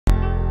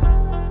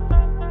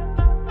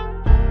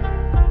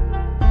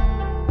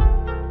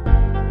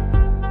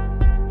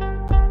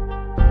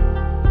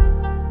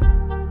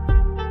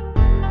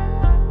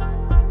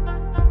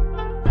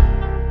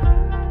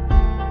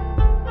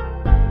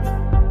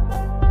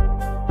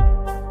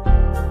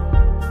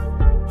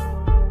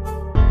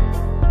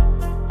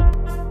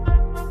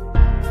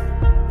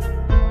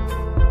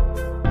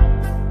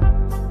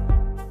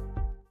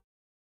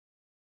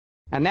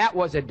And that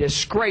was a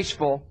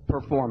disgraceful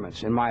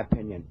performance, in my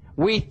opinion.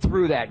 We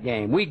threw that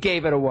game. We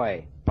gave it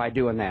away by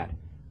doing that.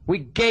 We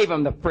gave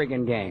them the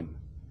friggin' game.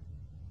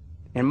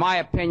 In my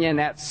opinion,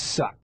 that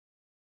sucked.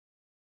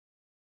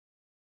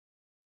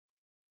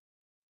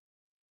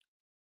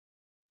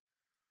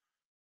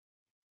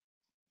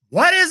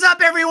 What is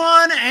up,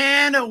 everyone,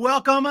 and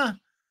welcome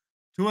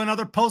to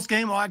another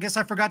post-game. Oh, I guess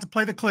I forgot to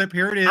play the clip.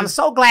 Here it is. I'm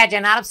so glad you're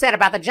not upset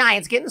about the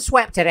Giants getting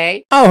swept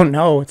today. Oh,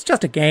 no, it's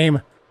just a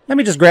game. Let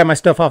me just grab my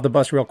stuff off the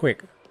bus real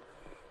quick.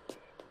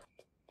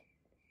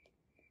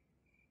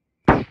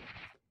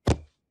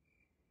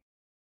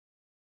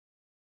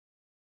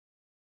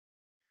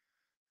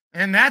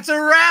 And that's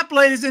a wrap,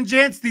 ladies and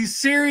gents. The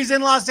series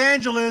in Los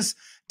Angeles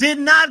did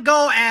not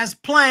go as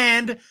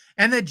planned,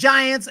 and the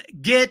Giants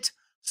get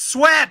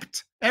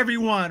swept,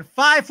 everyone.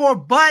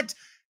 5-4, but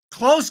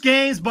close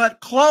games, but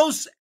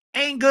close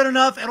ain't good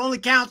enough. It only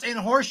counts in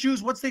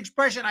horseshoes. What's the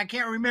expression? I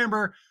can't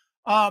remember.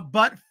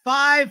 But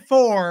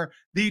 5-4,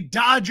 the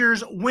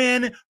Dodgers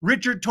win.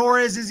 Richard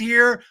Torres is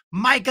here.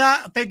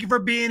 Micah, thank you for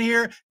being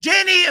here.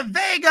 Jenny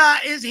Vega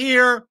is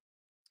here.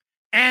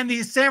 And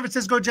the San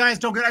Francisco Giants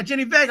don't get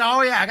Jenny Vega.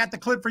 Oh, yeah, I got the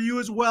clip for you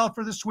as well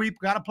for the sweep.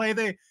 Got to play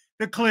the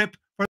clip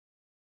for.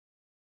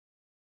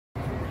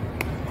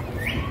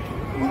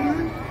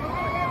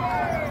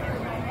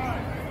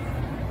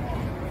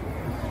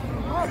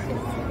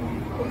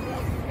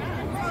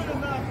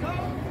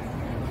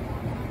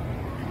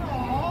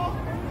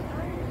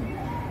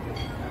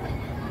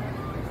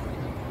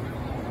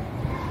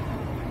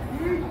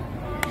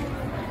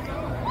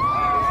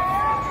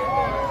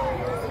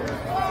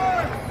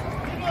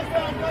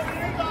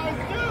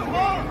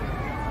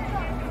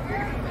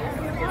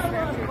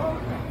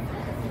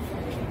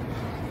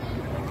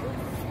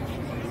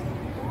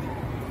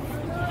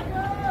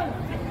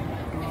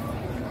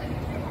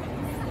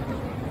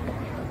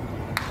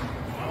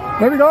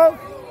 There we go.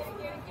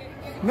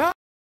 No.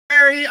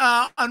 Very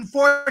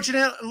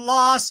unfortunate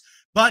loss,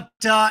 but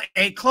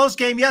a close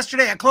game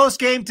yesterday, a close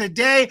game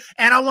today.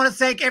 And I want to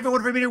thank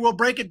everyone for being here. We'll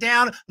break it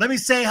down. Let me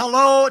say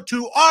hello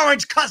to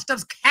Orange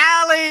Customs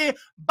Cali.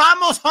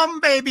 Vamos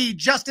home, baby.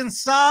 Justin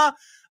Sa.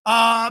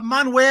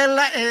 Manuel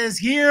is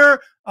here.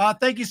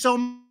 Thank you so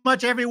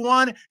much,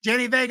 everyone.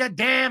 Jenny Vega,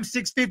 damn,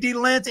 650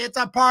 Lentz. It's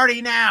a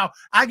party now.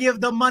 I give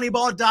the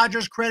Moneyball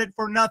Dodgers credit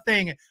for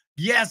nothing.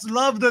 Yes,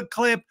 love the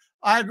clip.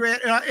 I agree.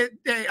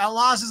 A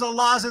loss is a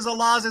loss is a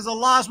loss is a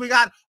loss. We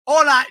got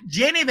hola,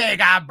 Jenny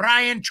Vega,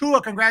 Brian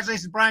Chua.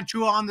 Congratulations, Brian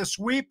Chua, on the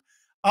sweep.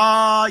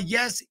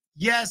 Yes,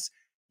 yes,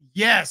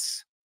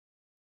 yes.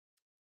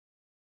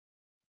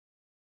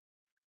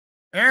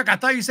 Eric, I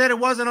thought you said it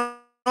wasn't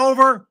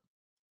over.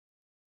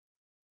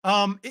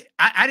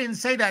 I didn't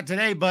say that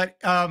today, but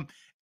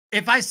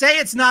if I say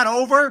it's not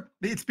over,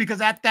 it's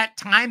because at that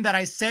time that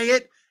I say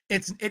it,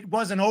 it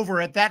wasn't over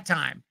at that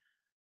time.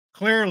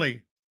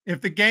 Clearly. If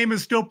the game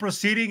is still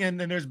proceeding and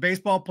then there's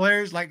baseball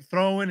players like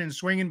throwing and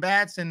swinging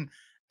bats, and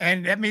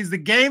that means the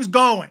game's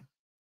going.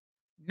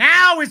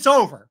 Now it's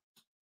over.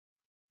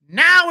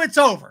 Now it's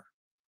over.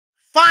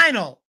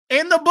 Final,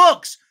 in the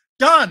books,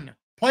 done.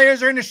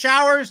 Players are in the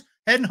showers,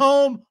 heading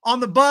home, on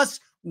the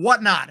bus,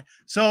 whatnot.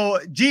 So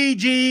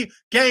GG,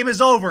 game is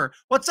over.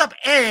 What's up?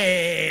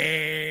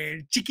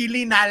 Hey,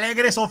 Chiquilina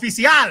Alegres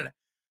Oficial.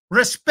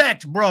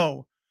 Respect,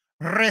 bro.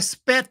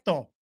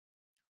 Respeto.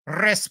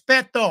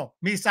 Respeto,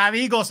 mis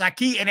amigos,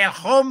 aquí en el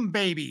home,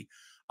 baby.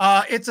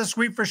 It's a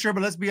sweep for sure,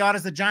 but let's be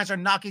honest, the Giants are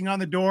knocking on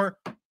the door.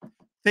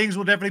 Things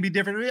will definitely be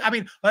different. I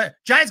mean,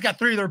 Giants got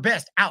three of their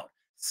best out.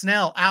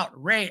 Snell out,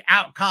 Ray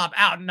out, Cobb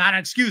out. Not an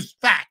excuse,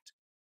 fact.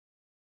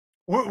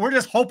 We're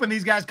just hoping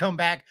these guys come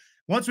back.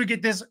 Once we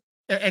get this,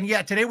 and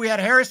yeah, today we had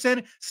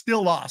Harrison,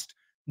 still lost.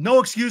 No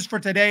excuse for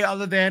today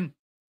other than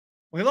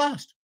we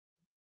lost.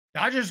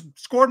 Dodgers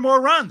scored more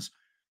runs.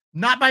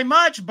 Not by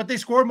much, but they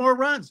scored more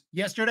runs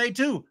yesterday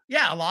too.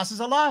 Yeah, a loss is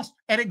a loss,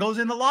 and it goes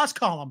in the loss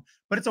column.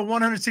 But it's a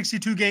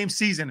 162-game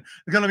season.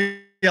 There's going to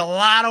be a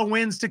lot of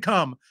wins to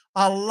come.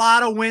 A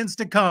lot of wins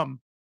to come.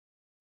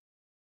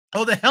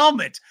 Oh, the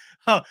helmet.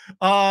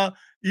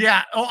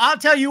 Yeah. Oh, I'll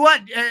tell you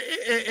what.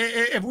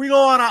 If we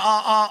go on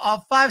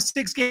a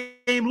 5-6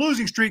 game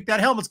losing streak,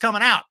 that helmet's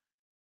coming out.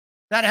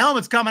 That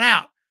helmet's coming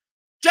out.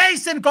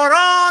 Jason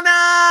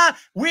Corona.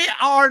 We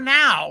are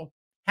now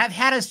have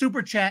had a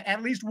super chat,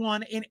 at least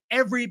one, in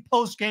every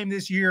post game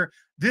this year.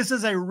 This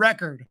is a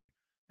record.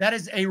 That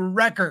is a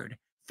record.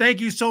 Thank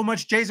you so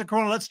much, Jason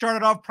Corona. Let's start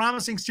it off.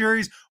 Promising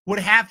series. Would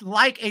have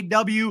like a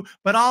W,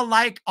 but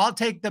I'll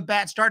take the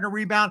bat, starting to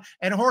rebound.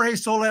 And Jorge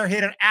Soler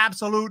hit an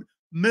absolute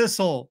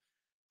missile.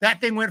 That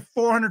thing went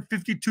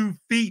 452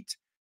 feet.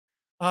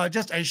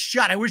 Just a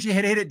shot. I wish he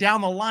had hit it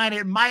down the line.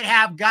 It might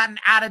have gotten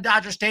out of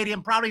Dodger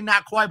Stadium. Probably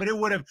not quite, but it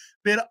would have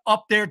been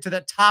up there to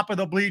the top of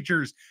the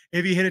bleachers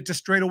if he hit it to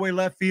straightaway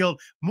left field.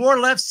 More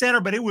left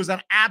center, but it was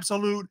an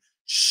absolute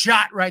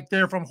shot right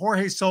there from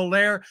Jorge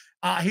Soler.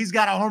 He's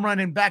got a home run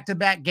in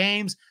back-to-back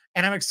games,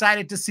 and I'm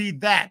excited to see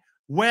that.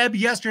 Webb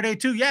yesterday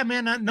too. Yeah,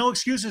 man, no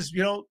excuses.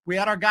 You know, we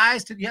had our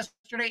guys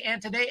yesterday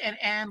and today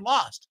and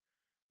lost.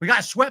 We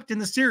got swept in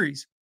the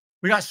series.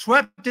 We got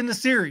swept in the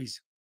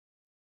series.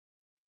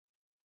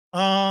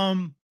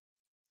 Yeah,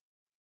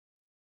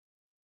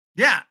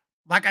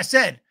 like I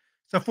said,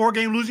 it's a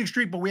 4-game losing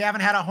streak, but we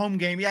haven't had a home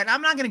game yet.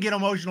 I'm not going to get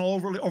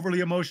overly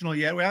emotional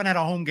yet. We haven't had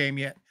a home game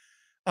yet.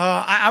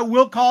 I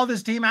will call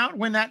this team out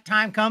when that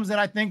time comes that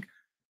I think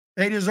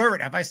they deserve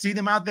it. If I see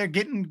them out there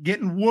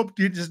getting whooped,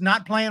 you're just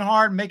not playing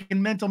hard,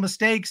 making mental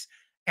mistakes,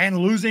 and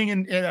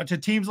losing to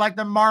teams like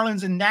the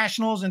Marlins and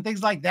Nationals and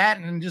things like that,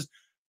 and just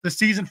the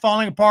season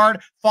falling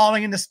apart,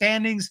 falling in the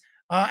standings.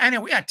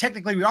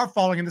 Technically we are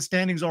falling in the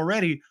standings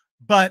already,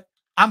 but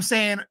I'm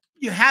saying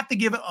you have to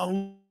give it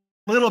a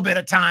little bit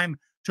of time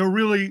to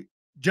really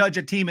judge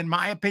a team, in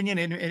my opinion,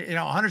 in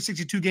a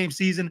 162 game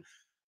season.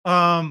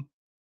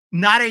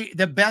 Not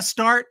the best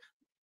start.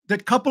 The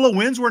couple of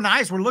wins were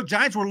nice.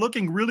 Giants were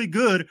looking really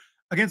good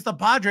against the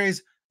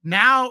Padres.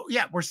 Now,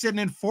 yeah, we're sitting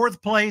in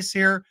 4th place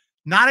here.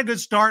 Not a good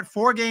start.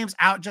 4 games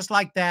out just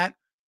like that.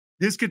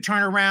 This could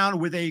turn around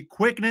with a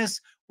quickness.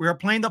 We're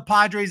playing the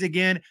Padres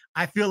again.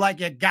 I feel like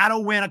you got to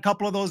win a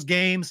couple of those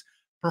games,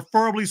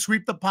 preferably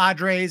sweep the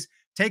Padres,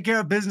 take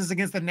care of business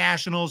against the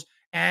Nationals,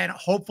 and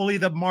hopefully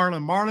the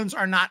Marlins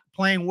are not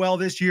playing well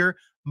this year.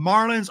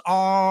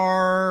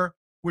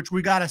 Which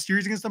we got a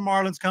series against the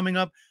Marlins coming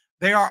up.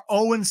 They are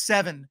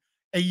 0-7.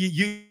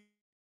 You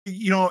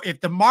know, if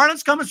the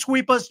Marlins come and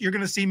sweep us, you're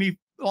going to see me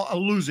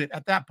lose it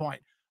at that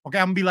point. Okay,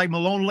 I'm going to be like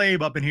Malone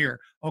Labe up in here.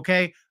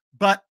 Okay,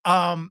 but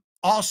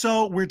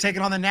also we're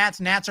taking on the Nats.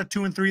 Nats are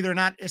 2-3. They're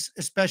not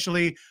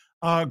especially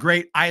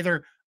great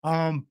either.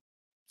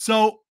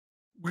 So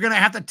we're going to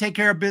have to take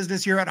care of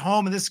business here at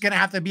home, and this is going to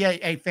have to be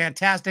a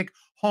fantastic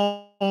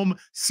home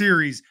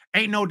series.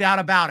 Ain't no doubt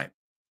about it.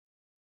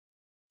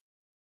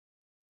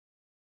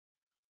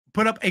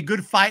 Put up a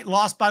good fight,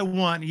 lost by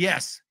 1.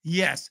 Yes,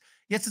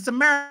 it's a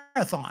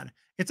marathon.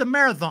 It's a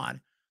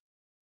marathon.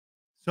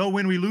 So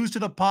when we lose to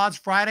the Pods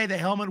Friday, the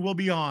helmet will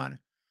be on.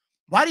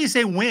 Why do you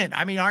say win?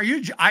 I mean,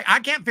 I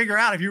can't figure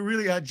out if you're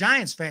really a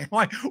Giants fan.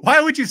 Why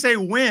would you say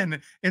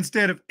win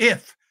instead of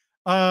if?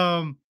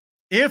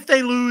 If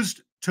they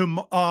lose to,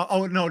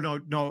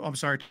 no, I'm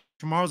sorry.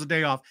 Tomorrow's a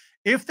day off.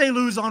 If they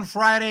lose on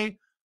Friday,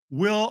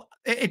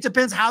 it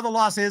depends how the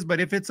loss is, but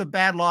if it's a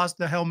bad loss,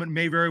 the helmet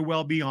may very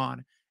well be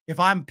on. If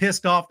I'm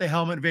pissed off, the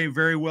helmet may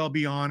very well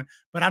be on,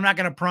 but I'm not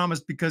going to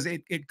promise because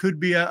it could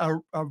be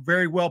a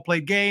very well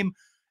played game.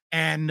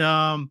 And,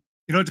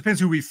 it depends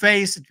who we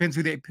face. It depends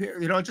who it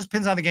just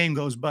depends how the game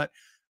goes. But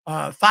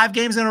 5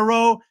 games in a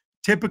row,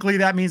 typically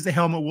that means the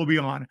helmet will be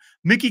on.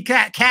 Mickey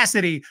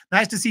Cassidy,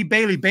 nice to see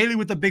Bailey. Bailey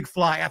with the big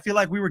fly. I feel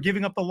like we were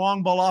giving up the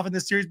long ball off in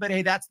this series, but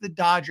hey, that's the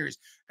Dodgers.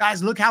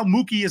 Guys, look how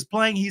Mookie is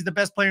playing. He's the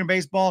best player in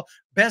baseball,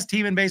 best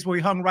team in baseball.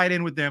 We hung right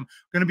in with them.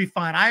 Going to be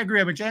fine. I agree.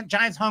 I mean,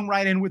 Giants hung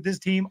right in with this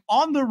team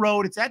on the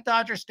road. It's at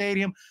Dodger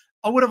Stadium.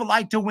 I would have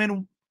liked to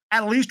win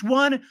at least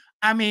one.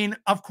 I mean,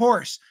 of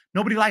course,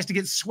 nobody likes to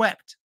get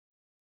swept.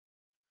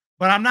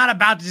 But I'm not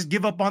about to just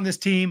give up on this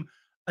team,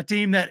 a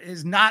team that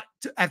is not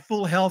at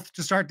full health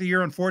to start the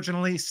year,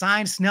 unfortunately.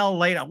 Signed Snell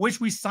late. I wish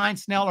we signed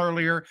Snell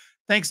earlier.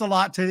 Thanks a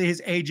lot to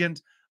his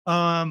agent.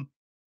 And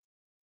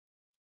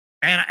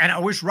I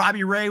wish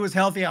Robbie Ray was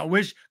healthy. I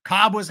wish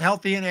Cobb was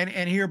healthy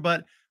and here,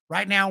 but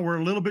right now we're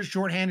a little bit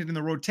shorthanded in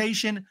the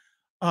rotation.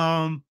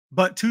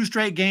 But 2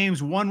 straight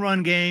games,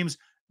 1-run games.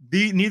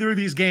 Neither of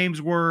these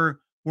games were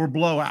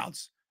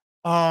blowouts.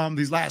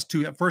 These last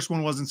 2. That first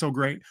one wasn't so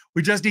great.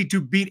 We just need to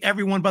beat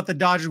everyone but the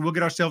Dodgers. We'll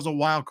get ourselves a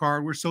wild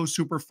card. We're so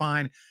super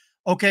fine.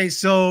 Okay,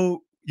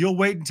 so you'll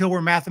wait until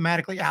we're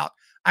mathematically out.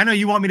 I know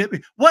you want me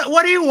to.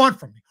 What do you want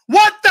from me?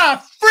 What the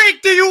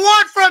freak do you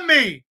want from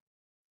me?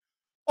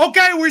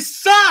 Okay, we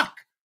suck.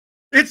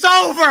 It's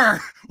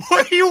over.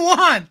 What do you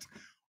want?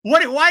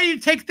 Why do you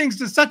take things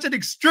to such an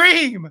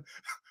extreme?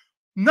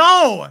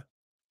 No.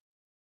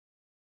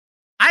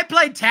 I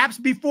played taps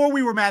before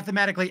we were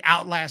mathematically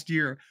out last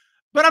year.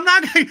 But I'm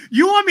not going to.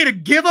 You want me to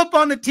give up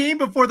on the team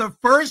before the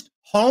first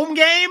home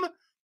game?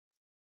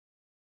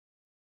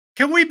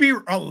 Can we be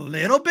a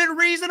little bit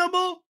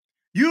reasonable?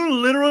 You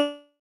literally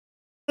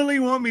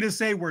want me to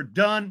say we're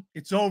done,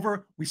 it's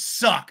over, we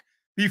suck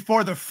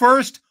before the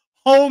first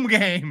home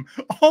game.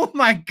 Oh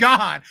my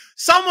God.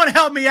 Someone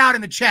help me out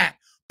in the chat,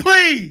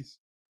 please.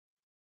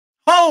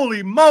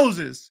 Holy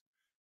Moses.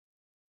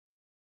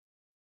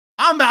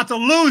 I'm about to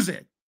lose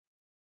it.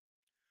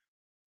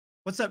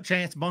 What's up,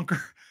 Chance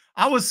Bunker?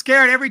 I was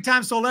scared every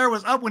time Soler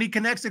was up. When he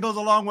connects, it goes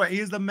a long way. He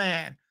is the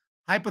man.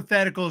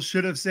 Hypothetical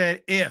should have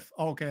said if.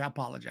 Okay, I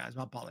apologize.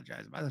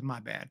 That's my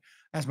bad.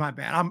 That's my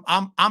bad.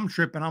 I'm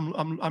tripping.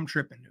 I'm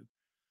tripping.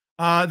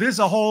 This is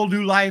a whole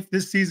new life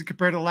this season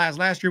compared to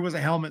last year was a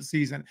helmet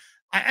season.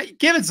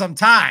 Give it some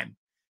time.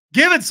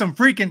 Give it some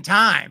freaking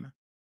time.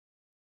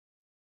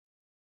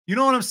 You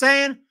know what I'm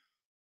saying?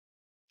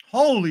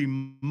 Holy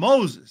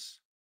Moses.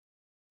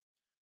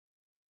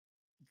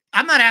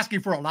 I'm not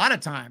asking for a lot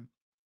of time.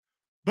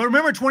 But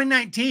remember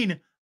 2019,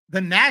 the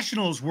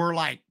Nationals were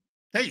like,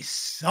 they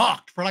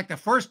sucked for like the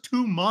first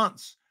 2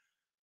 months.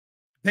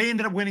 They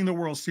ended up winning the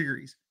World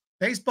Series.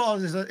 Baseball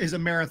is a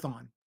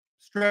marathon.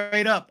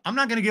 Straight up. I'm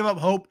not going to give up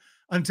hope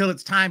until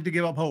it's time to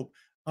give up hope.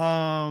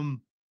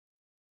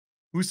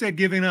 Who said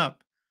giving up?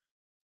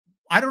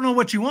 I don't know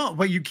what you want,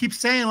 but you keep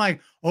saying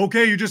like,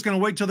 okay, you're just going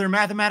to wait till they're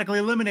mathematically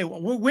eliminated.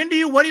 When do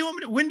you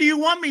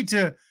want me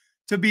to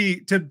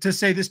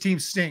say this team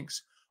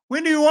stinks?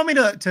 When do you want me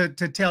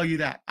to tell you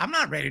that? I'm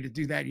not ready to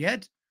do that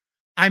yet.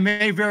 I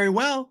may very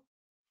well.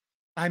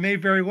 I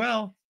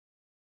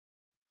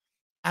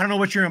don't know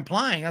what you're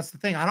implying. That's the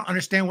thing. I don't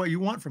understand what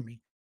you want from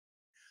me.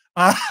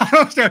 I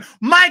don't understand.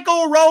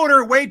 Michael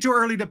Roeder, way too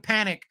early to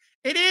panic.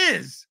 It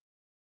is.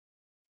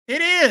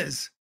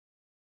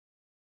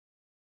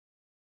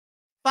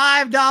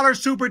 $5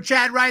 super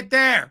chat right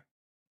there.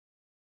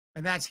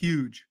 And that's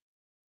huge.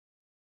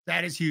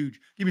 That is huge.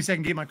 Give me a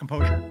second, get my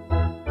composure.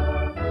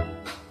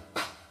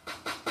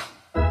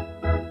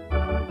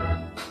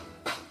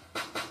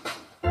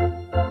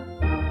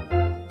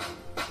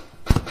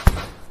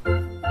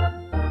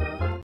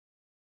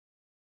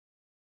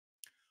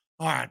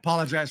 All right,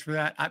 apologize for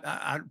that.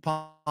 I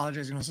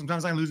apologize. You know,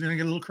 sometimes I lose and I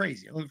get a little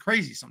crazy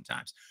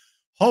sometimes.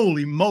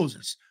 Holy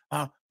Moses.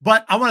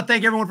 But I want to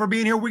thank everyone for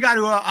being here. We got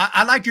to,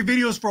 I liked your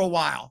videos for a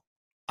while.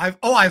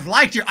 I've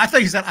liked your, I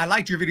thought you said I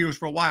liked your videos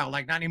for a while,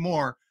 like not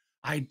anymore.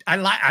 I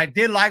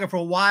did like it for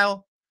a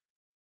while,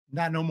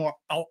 not no more.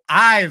 Oh,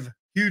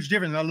 huge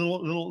difference. A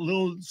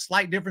little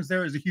slight difference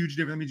there is a huge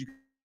difference. That means you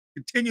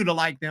continue to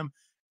like them,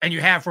 and you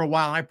have for a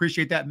while. I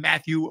appreciate that,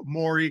 Matthew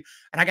Maury.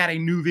 And I got a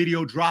new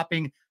video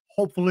dropping,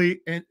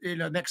 hopefully in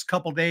the next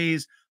couple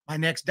days. My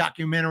next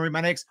documentary,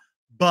 my next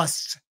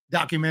bust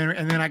documentary,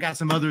 and then I got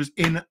some others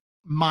in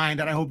mind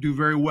that I hope do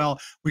very well.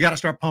 We got to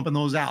start pumping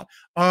those out.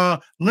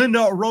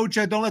 Linda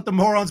Rocha, don't let the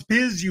morons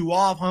piss you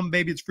off. Humm,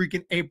 baby, it's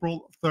freaking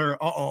April 3rd.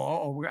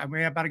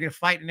 We're about to get a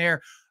fight in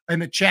there in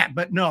the chat,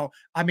 but no,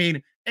 I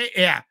mean,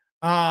 yeah,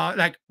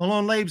 like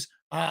Malone Labes,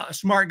 a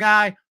smart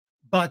guy,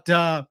 but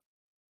just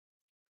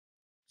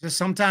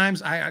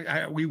sometimes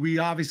we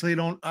obviously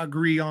don't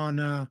agree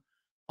on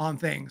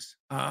things.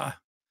 Yeah,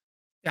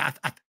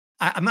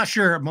 I'm not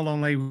sure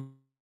Malone Labes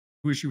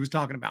who she was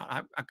talking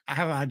about. I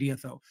have an idea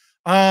though.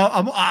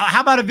 How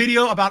about a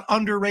video about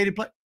underrated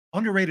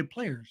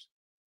players?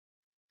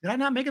 Did I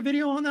not make a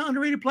video on the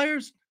underrated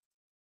players?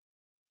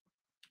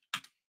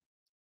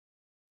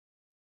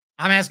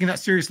 I'm asking that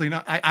seriously.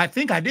 No, I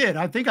think I did.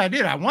 I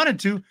wanted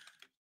to.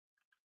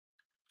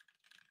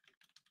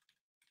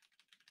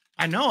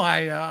 I know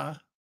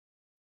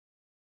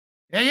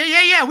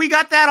yeah. We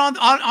got that on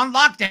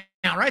lockdown.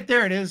 Right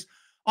there it is.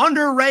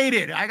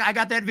 Underrated. I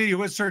got that video.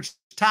 Let's search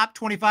top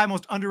 25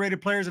 most underrated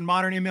players in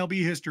modern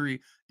MLB history.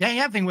 Dang,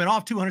 that thing went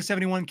off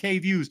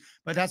 271K views,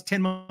 but that's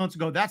 10 months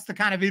ago. That's the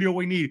kind of video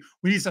we need.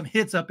 We need some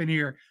hits up in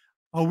here.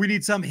 Oh, we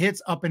need some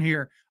hits up in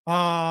here.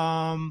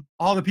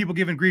 All the people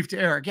giving grief to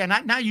Eric. Yeah,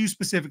 not you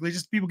specifically,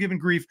 just people giving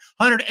grief.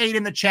 108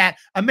 in the chat.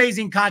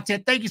 Amazing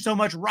content. Thank you so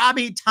much,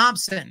 Robbie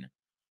Thompson.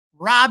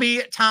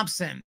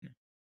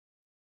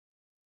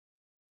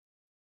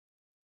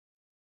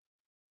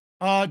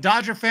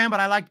 Dodger fan, but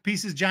I like the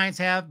pieces Giants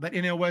have, but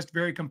NL West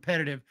very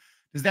competitive.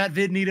 Does that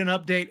vid need an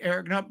update,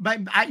 Eric? No,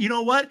 but you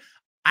know what?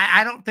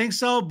 I don't think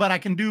so, but I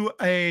can do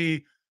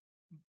a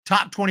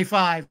top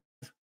 25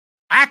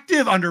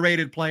 active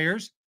underrated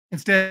players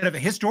instead of a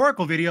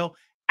historical video.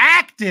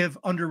 Active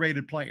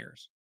underrated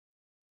players.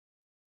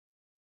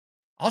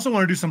 Also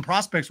want to do some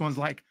prospects ones,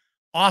 like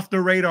off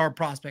the radar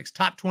prospects,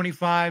 top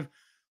 25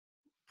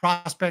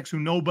 prospects who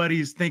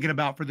nobody's thinking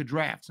about for the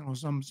drafts. You know,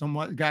 some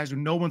guys who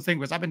no one's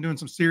thinking about. I've been doing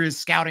some serious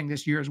scouting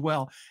this year as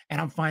well,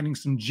 and I'm finding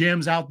some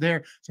gems out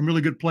there, some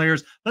really good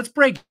players. Let's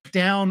break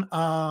down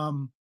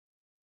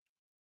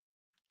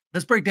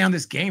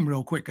this game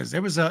real quick, because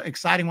there was an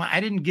exciting one. I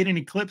didn't get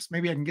any clips.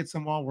 Maybe I can get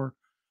some while we're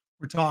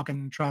talking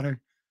and try to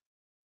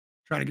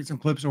get some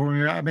clips over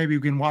here. Maybe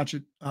we can watch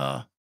it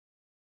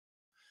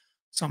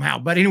somehow.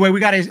 But anyway, we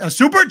got a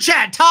super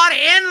chat. Todd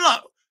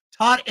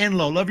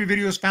Enlow, love your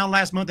videos, found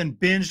last month and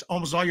binged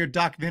almost all your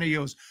doc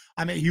videos.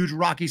 I'm a huge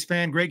Rockies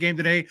fan. Great game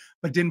today,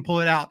 but didn't pull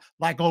it out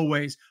like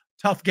always.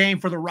 Tough game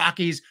for the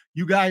Rockies.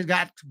 You guys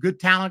got good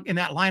talent in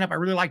that lineup. I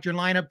really liked your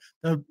lineup.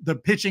 The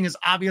pitching is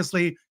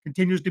obviously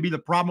continues to be the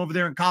problem over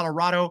there in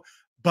Colorado,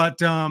 but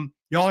y'all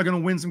are going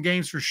to win some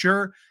games for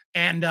sure.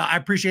 And I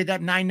appreciate that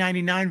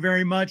 $9.99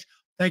 very much.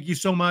 Thank you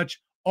so much.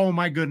 Oh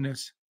my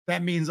goodness.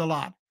 That means a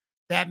lot.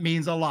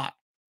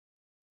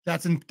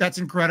 That's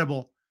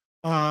incredible.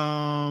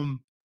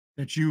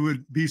 That you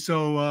would be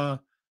so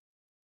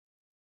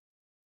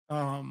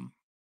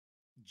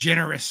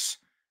generous.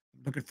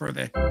 Looking for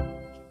the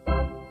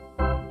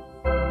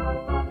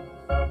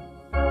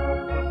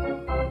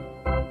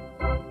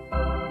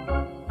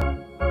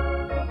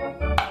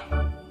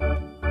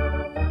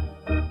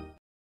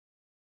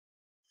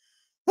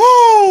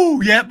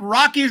woo! Yep,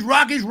 Rockies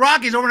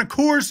over in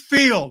Coors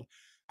Field.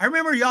 I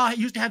remember y'all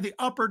used to have the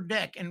upper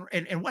deck, and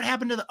what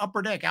happened to the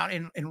upper deck out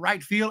in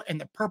right field, and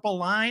the purple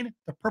line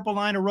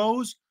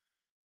arose,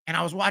 and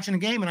I was watching the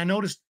game and I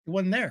noticed it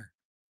wasn't there.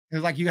 It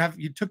was like you guys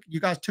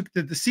took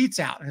the seats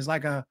out, and it's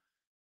like a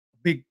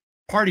big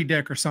party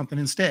deck or something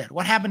instead.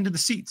 What happened to the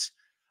seats?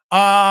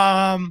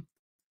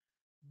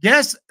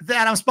 Guess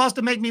that I'm supposed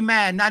to make me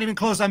mad. Not even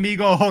close,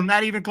 amigo.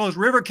 Not even close.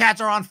 River Cats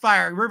are on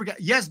fire.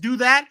 Yes, do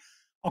that.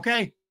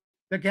 Okay.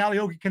 The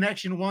Gallioki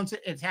connection, once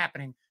it's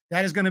happening.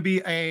 That is going to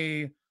be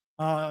a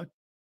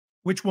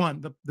which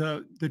one?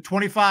 The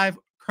 25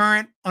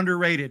 current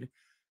underrated.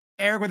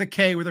 Eric with a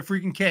K, with a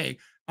freaking K.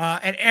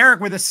 And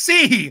Eric with a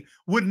C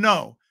would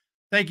know.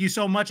 Thank you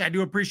so much. I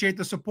do appreciate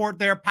the support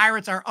there.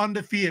 Pirates are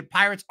undefeated.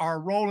 Pirates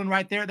are rolling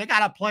right there. They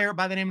got a player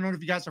by the name, I don't know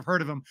if you guys have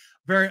heard of him.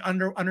 Very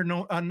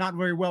not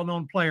very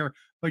well-known player,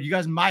 but you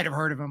guys might have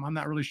heard of him. I'm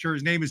not really sure.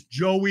 His name is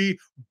Joey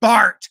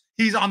Bart.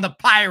 He's on the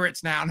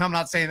Pirates now. And I'm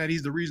not saying that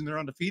he's the reason they're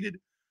undefeated.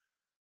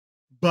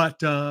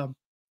 But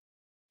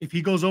if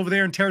he goes over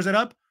there and tears it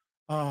up,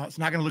 it's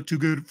not going to look too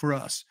good for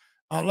us.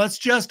 Let's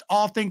just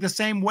all think the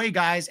same way,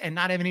 guys, and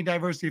not have any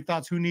diversity of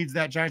thoughts. Who needs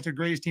that? Giants are the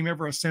greatest team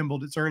ever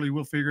assembled. It's early.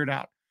 We'll figure it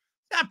out.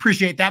 I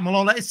appreciate that,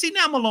 Malone. See,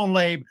 now Malone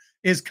Labe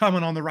is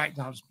coming on the right.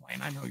 No, I was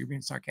playing. I know you're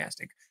being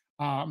sarcastic.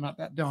 I'm not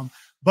that dumb.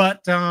 But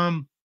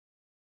no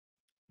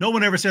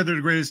one ever said they're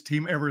the greatest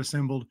team ever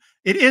assembled.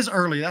 It is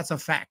early. That's a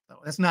fact,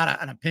 though. That's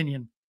not an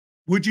opinion.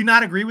 Would you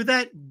not agree with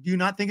that? Do you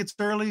not think it's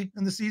early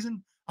in the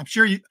season? I'm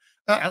sure you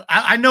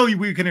I know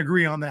we can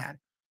agree on that.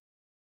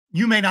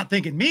 You may not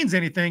think it means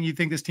anything. You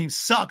think this team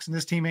sucks and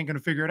this team ain't going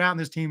to figure it out. And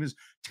this team is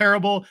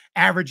terrible,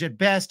 average at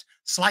best,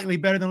 slightly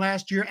better than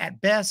last year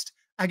at best.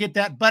 I get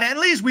that. But at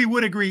least we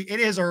would agree it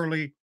is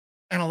early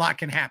and a lot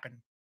can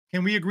happen.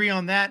 Can we agree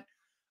on that?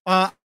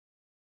 I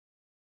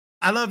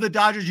love the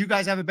Dodgers. You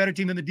guys have a better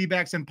team than the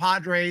D-backs and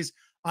Padres.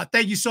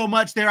 Thank you so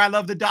much there. I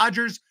love the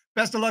Dodgers.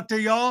 Best of luck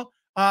to y'all.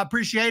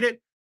 Appreciate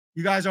it.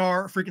 You guys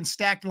are a freaking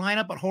stacked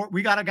lineup. But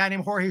we got a guy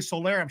named Jorge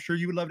Soler. I'm sure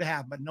you would love to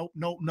have, but nope.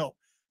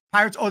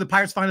 Pirates. Oh, the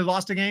Pirates finally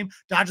lost a game.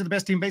 Dodgers are the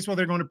best team in baseball.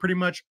 They're going to pretty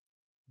much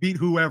beat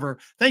whoever.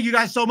 Thank you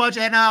guys so much.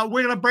 And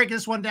we're going to break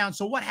this one down.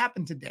 So what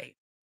happened today?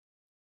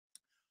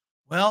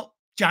 Well,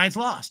 Giants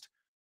lost.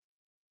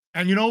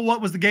 And you know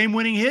what was the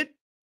game-winning hit?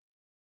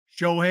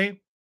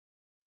 Shohei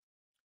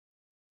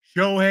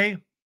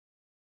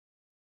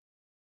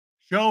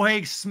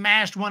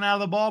smashed one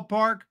out of the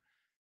ballpark.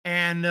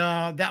 And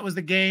that was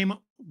the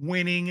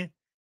game-winning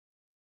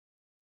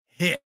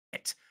hit.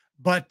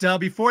 But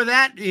before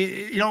that,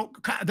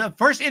 the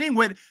first inning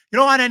went,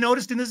 what I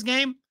noticed in this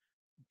game?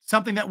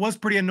 Something that was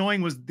pretty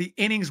annoying was the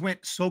innings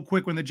went so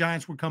quick when the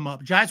Giants would come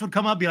up. Giants would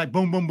come up, be like,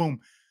 boom, boom, boom.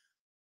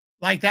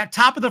 Like that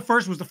top of the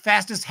first was the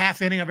fastest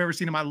half inning I've ever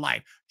seen in my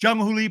life. Jung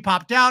Hoo Lee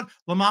popped out.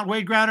 Lamont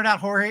Wade grounded out.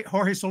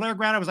 Jorge Soler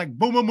grounded. I was like,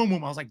 boom, boom, boom,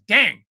 boom. I was like,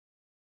 dang.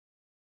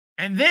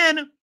 And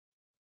then,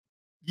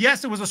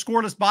 yes, it was a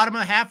scoreless bottom of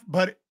the half,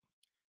 but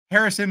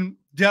Harrison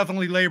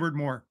definitely labored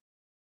more.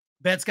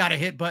 Betts got a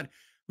hit, but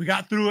we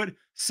got through it.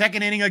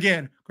 Second inning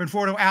again.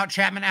 Conforto out,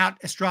 Chapman out,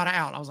 Estrada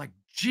out. I was like,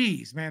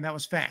 geez, man, that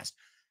was fast.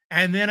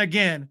 And then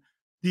again,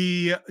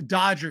 the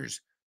Dodgers,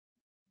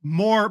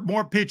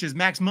 more pitches.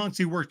 Max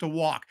Muncy worked a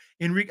walk.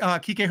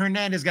 Kike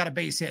Hernandez got a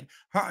base hit.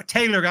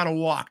 Taylor got a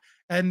walk.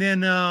 And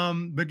then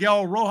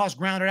Miguel Rojas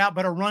grounded out,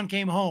 but a run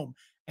came home.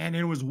 And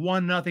it was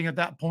 1-0 at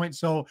that point.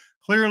 So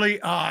clearly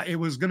it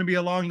was going to be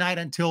a long night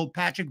until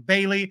Patrick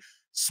Bailey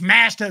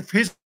smashed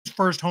his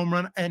first home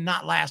run and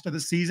not last of the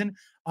season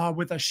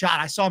with a shot.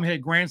 I saw him hit a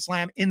grand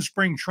slam in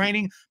spring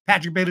training.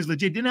 Patrick Bailey's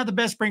legit. Didn't have the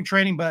best spring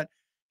training, but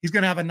he's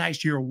going to have a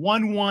nice year.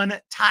 1-1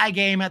 tie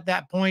game at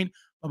that point.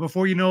 But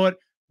before you know it,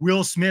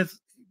 Will Smith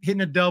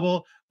hitting a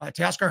double.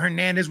 Teoscar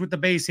Hernandez with the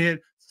base hit.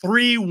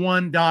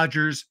 3-1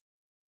 Dodgers.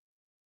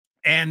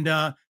 And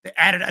they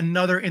added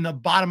another in the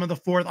bottom of the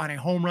fourth on a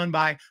home run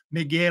by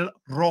Miguel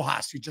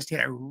Rojas, who just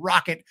hit a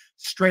rocket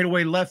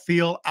straightaway left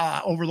field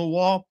over the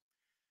wall.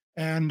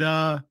 And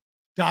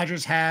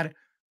Dodgers had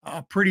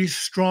a pretty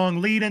strong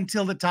lead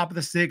until the top of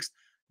the sixth.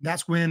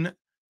 That's when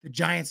the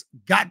Giants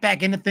got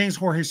back into things.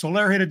 Jorge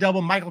Soler hit a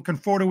double. Michael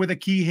Conforto with a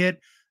key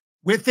hit.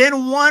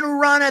 Within one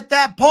run at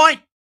that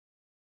point.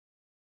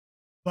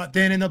 But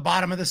then in the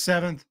bottom of the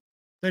seventh,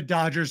 the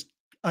Dodgers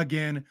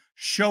again,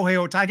 Shohei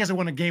Ohtani, I guess it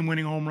wasn't a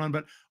game-winning home run,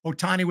 but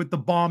Ohtani with the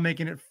bomb,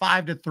 making it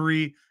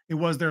 5-3. It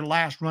was their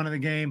last run of the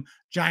game.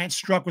 Giants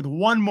struck with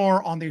one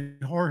more on the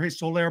Jorge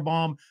Soler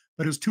bomb,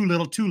 but it was too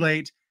little, too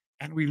late,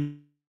 and we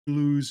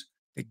lose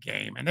the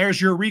game. And there's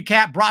your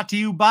recap brought to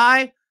you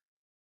by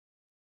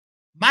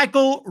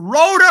Michael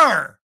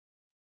Roeder.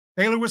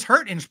 Baylor was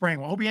hurt in spring.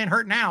 Well, I hope he ain't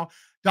hurt now.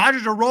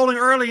 Dodgers are rolling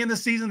early in the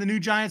season. The new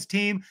Giants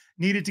team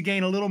needed to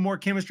gain a little more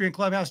chemistry and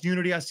clubhouse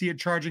unity. I see it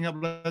charging up.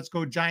 Let's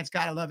go, Giants.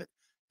 Gotta love it.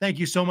 Thank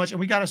you so much. And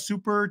we got a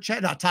super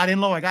chat. Todd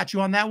Inlow, I got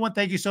you on that one.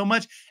 Thank you so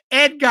much.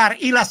 Edgar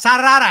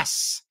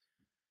Ilazararas.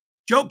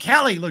 Joe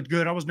Kelly looked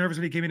good. I was nervous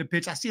when he came in to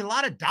pitch. I see a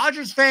lot of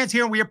Dodgers fans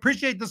here. We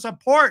appreciate the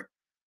support.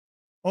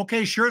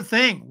 Okay, sure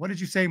thing. What did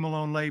you say,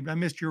 Malone Labe? I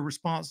missed your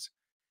response.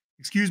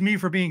 Excuse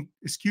for being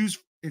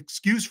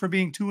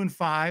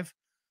 2-5.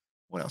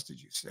 What else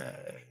did you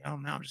say? I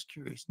don't know. I'm just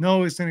curious.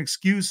 No, it's an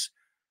excuse.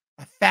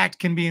 A fact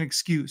can be an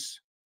excuse.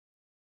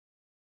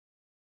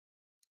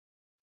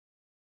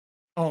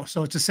 Oh,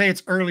 so to say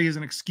it's early is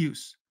an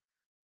excuse.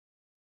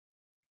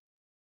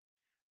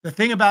 The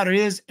thing about it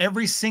is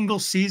every single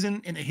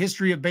season in the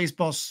history of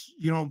baseball,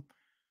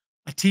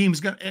 A team's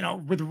going to, you know,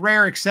 with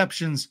rare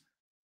exceptions,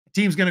 a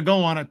team's going to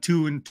go on a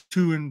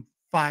 2-5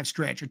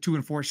 stretch or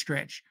 2-4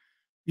 stretch.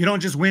 You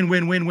don't just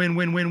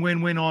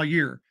win all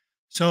year.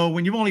 So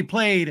when you've only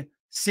played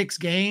 6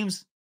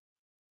 games,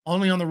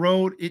 only on the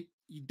road,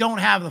 you don't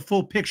have the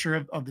full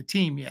picture of the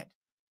team yet.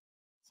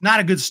 It's not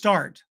a good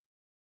start,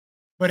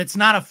 but it's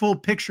not a full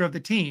picture of the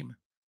team.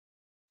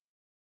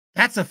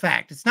 That's a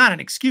fact. It's not an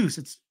excuse.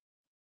 It's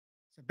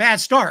a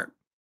bad start.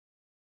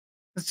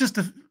 That's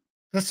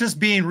just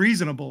being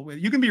reasonable.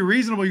 You can be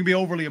reasonable. You can be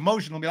overly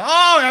emotional. Be like,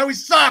 oh, yeah, we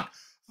suck.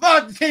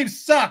 Fuck, the team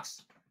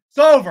sucks. It's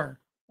over.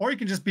 Or you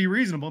can just be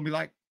reasonable and be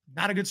like,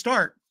 not a good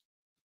start.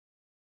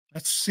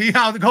 Let's see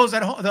how it goes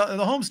at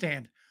the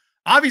homestand.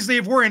 Obviously,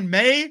 if we're in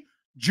May,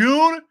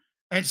 June,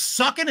 and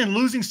sucking and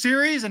losing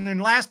series and in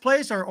last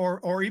place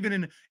or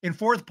even in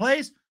fourth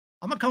place,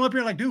 I'm going to come up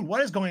here like, dude,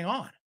 what is going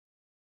on?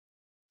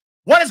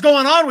 What is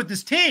going on with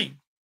this team?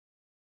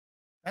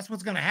 That's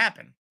what's going to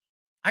happen.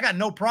 I got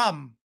no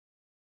problem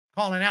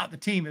calling out the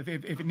team if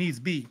it needs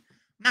be.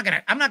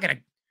 I'm not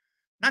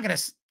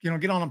gonna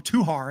get on them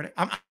too hard.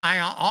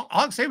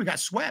 I'll say we got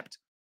swept.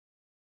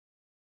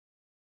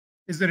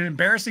 Is it an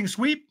embarrassing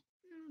sweep?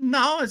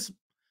 No, it's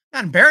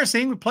not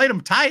embarrassing. We played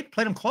them tight,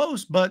 played them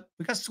close, but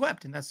we got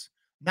swept, and that's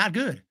not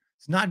good.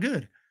 It's not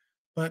good.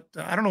 But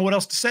I don't know what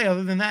else to say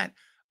other than that.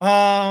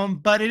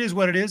 But it is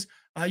what it is.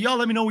 Y'all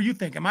let me know what you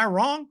think. Am I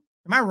wrong?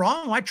 Am I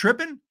wrong? Am I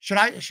tripping? Should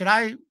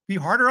I be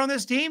harder on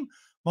this team?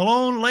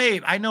 Malone,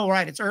 Lave. I know,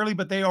 right? It's early,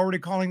 but they already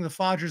calling the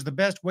Fodgers the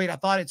best. Wait, I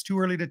thought it's too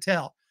early to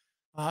tell.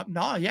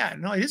 No,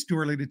 it is too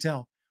early to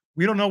tell.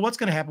 We don't know what's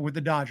going to happen with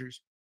the Dodgers.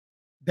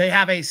 They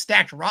have a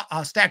stacked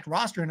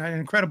roster and an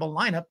incredible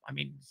lineup. I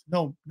mean,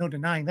 no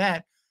denying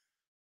that.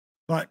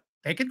 But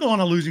they could go on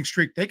a losing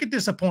streak. They could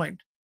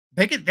disappoint.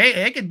 They could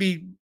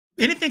be,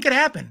 anything could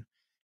happen.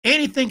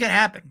 Anything can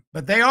happen.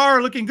 But they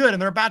are looking good, and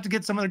they're about to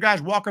get some of the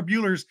guys. Walker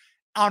Buehler's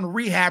on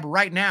rehab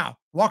right now.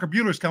 Walker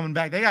Buehler's coming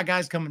back. They got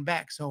guys coming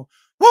back. So,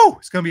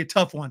 it's going to be a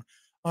tough one.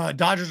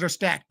 Dodgers are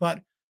stacked,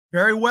 but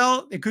very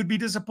well. It could be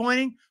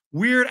disappointing.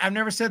 Weird. I've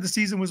never said the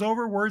season was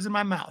over. Words in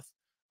my mouth.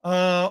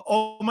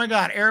 Oh my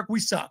God, Eric, we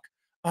suck.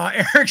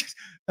 Eric,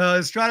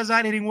 Strada's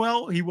not hitting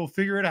well. He will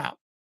figure it out.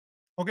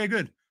 Okay,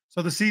 good.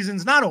 So the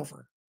season's not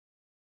over.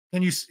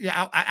 Can you?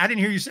 Yeah, I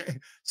didn't hear you say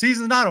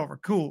season's not over.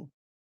 Cool.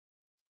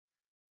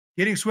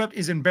 Getting swept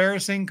is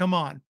embarrassing. Come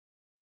on.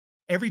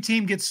 Every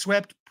team gets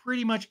swept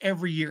pretty much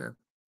every year.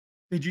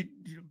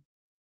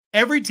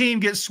 Every team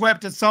gets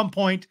swept at some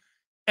point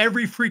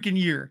every freaking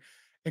year,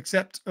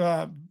 except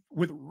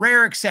with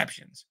rare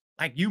exceptions.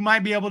 Like you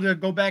might be able to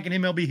go back in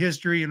MLB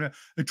history and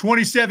the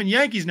 27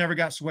 Yankees never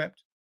got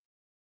swept.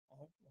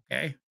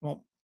 Okay,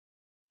 well,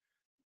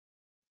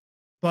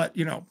 but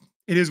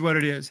it is what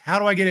it is. How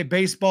do I get a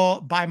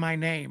baseball by my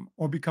name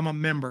or become a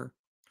member?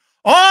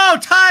 Oh,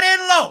 Todd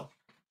Enlow.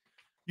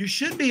 You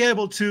should be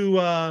able to,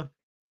 I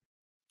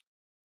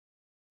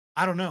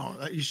don't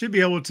know. You should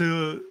be able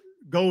to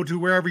go to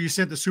wherever you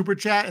sent the super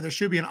chat, and there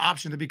should be an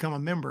option to become a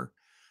member.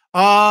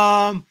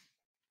 But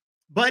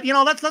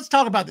let's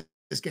talk about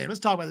this game. Let's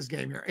talk about this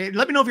game here.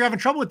 Let me know if you're having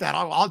trouble with that.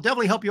 I'll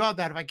definitely help you out with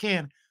that if I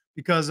can,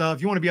 because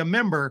if you want to be a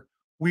member,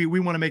 we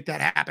want to make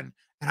that happen.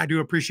 And I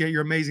do appreciate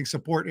your amazing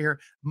support here.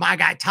 My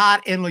guy,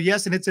 Todd Enlow.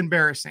 Yes, and it's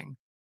embarrassing.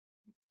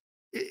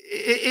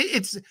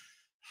 I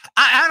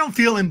don't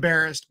feel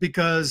embarrassed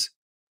because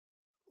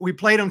we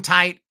played them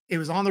tight. It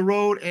was on the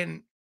road,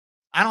 and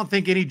I don't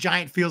think any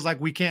Giant feels like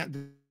they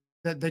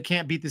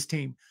can't beat this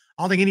team.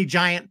 I don't think any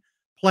Giant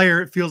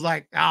player feels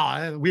like,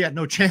 we had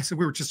no chance and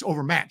we were just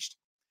overmatched.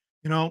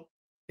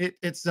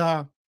 It's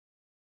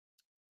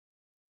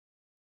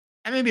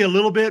maybe a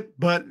little bit,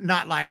 but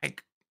not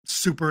like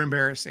super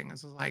embarrassing.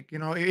 It's like,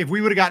 if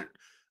we would have got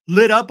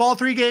lit up all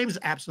 3 games,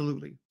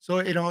 absolutely. So,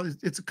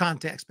 it's a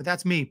context, but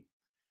that's me.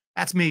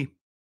 That's me.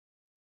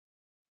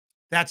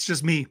 That's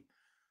just me.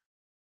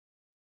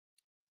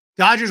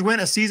 Dodgers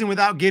went a season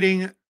without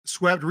getting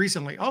swept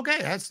recently. Okay,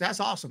 that's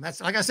awesome.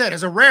 That's, like I said,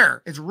 it's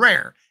rare.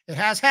 It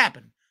has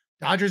happened.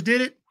 Dodgers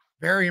did it.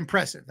 Very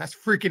impressive. That's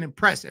freaking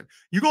impressive.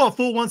 You go a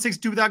full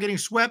 162 without getting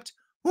swept.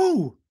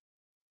 Whoo.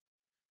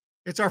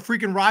 It's our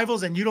freaking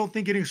rivals, and you don't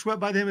think getting swept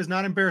by them is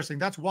not embarrassing.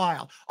 That's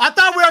wild. I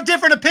thought we were on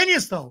different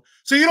opinions, though.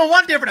 So you don't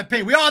want different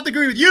opinions. We all have to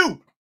agree with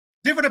you.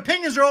 Different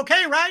opinions are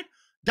okay, right?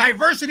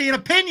 Diversity in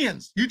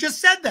opinions. You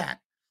just said that.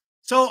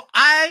 So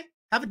I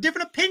have a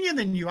different opinion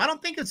than you. I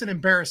don't think it's an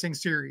embarrassing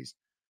series.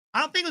 I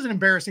don't think it was an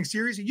embarrassing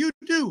series. You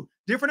do.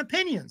 Different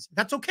opinions.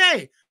 That's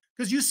okay,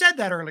 because you said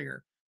that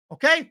earlier.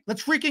 Okay?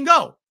 Let's freaking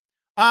go.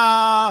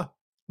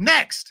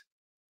 Next.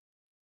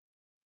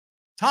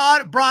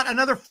 Todd brought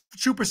another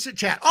super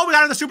chat. Oh, we got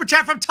another super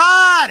chat from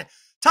Todd.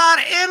 Todd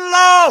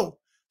Enlow.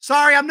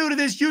 Sorry, I'm new to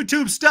this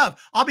YouTube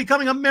stuff. I'll be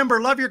becoming a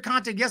member. Love your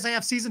content. Yes, I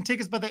have season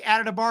tickets, but they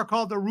added a bar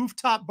called the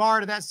Rooftop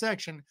Bar to that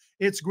section.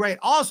 It's great.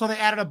 Also, they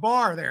added a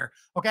bar there.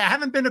 Okay, I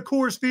haven't been to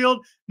Coors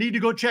Field. Need to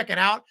go check it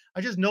out.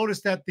 I just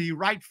noticed that the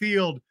right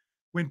field,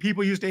 when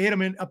people used to hit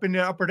them up in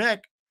the upper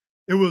deck,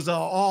 it was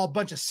all a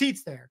bunch of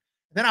seats there.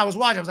 And then I was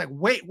watching. I was like,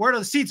 wait, where do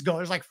the seats go?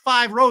 There's like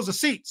 5 rows of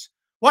seats.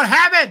 What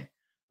happened?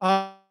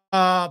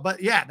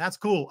 But yeah, that's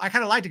cool. I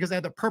kind of liked it because they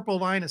had the purple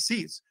line of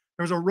seats.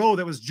 There was a row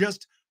that was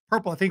just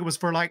purple. I think it was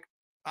for like,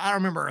 I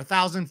don't remember,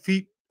 1,000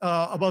 feet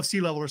above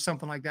sea level or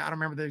something like that. I don't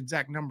remember the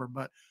exact number,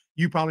 but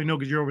you probably know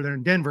because you're over there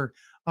in Denver.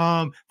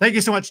 Thank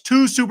you so much.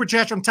 2 super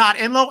chats from Todd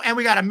Enlow, and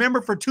we got a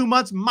member for 2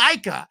 months,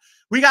 Micah.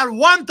 We got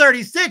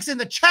 136 in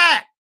the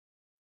chat.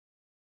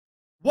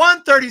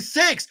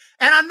 136.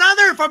 And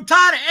another from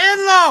Todd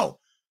Enlow.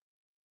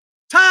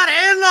 Todd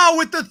Enlow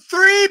with the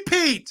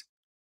 3-peat.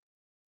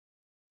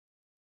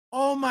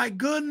 Oh my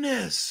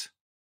goodness.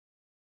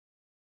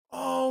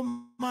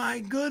 Oh my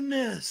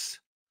goodness.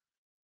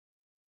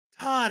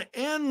 Todd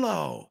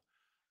Enlow.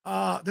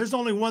 There's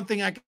only one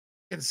thing I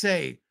can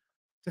say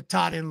to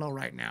Todd Enlow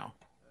right now.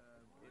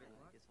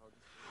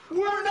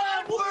 We're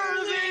not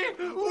worthy!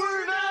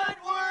 We're not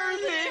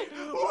worthy!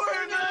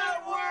 We're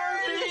not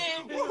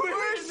worthy!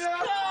 We're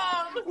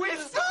scum! We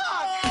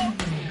suck!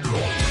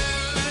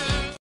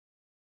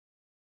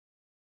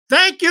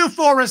 Thank you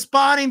for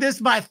responding. This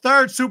is my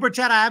 3rd super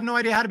chat. I have no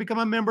idea how to become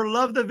a member.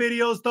 Love the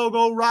videos,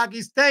 Togo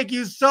Rockies. Thank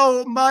you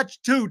so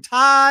much to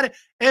Todd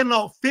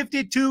Enlow.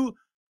 52.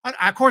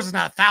 Of course, it's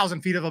not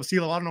 1,000 feet above sea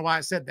level. I don't know why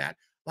I said that.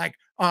 Like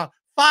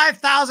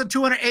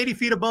 5,280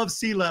 feet above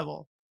sea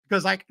level.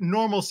 Because like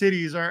normal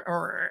cities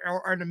are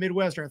in the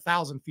Midwest are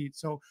 1,000 feet.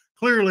 So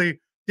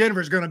clearly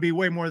Denver's going to be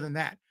way more than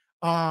that.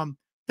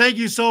 Thank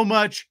you so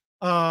much.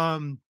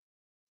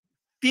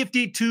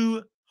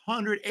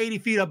 5,280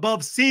 feet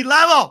above sea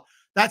level.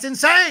 That's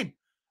insane.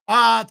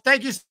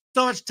 Thank you so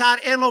much,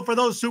 Todd Enlow, for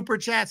those super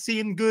chats.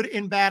 Seeing good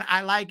and bad.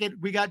 I like it.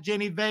 We got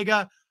Jenny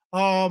Vega.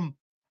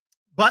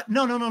 But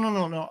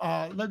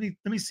no. Let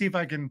me see if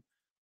I can.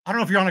 I don't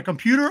know if you're on a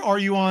computer or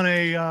you on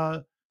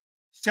a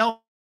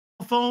cell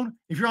phone.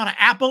 If you're on an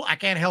Apple, I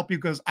can't help you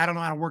because I don't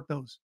know how to work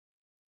those.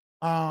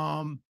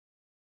 I'm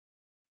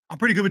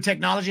pretty good with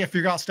technology. I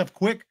figure out stuff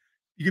quick.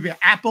 You give me an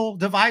Apple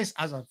device.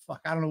 I was like,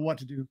 fuck, I don't know what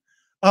to do.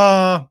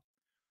 But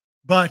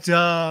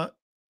I'm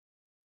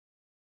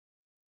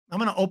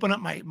gonna open up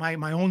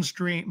my own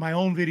stream, my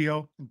own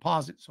video, and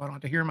pause it so I don't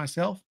have to hear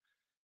myself.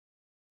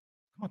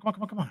 Come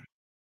on.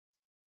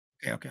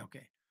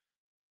 Okay.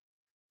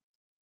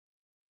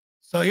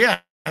 So yeah,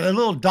 the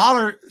little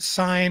dollar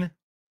sign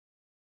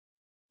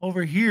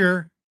over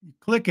here, you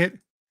click it.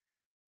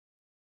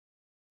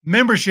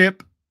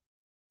 Membership.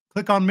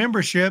 Click on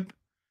membership,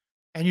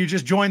 and you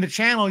just join the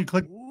channel. You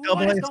click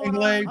double A,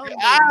 single A.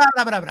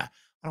 I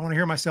don't want to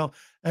hear myself.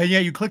 Yeah,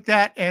 you click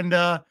that, and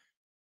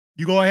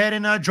you go ahead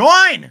and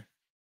join.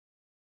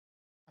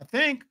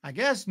 I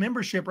guess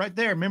membership right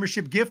there.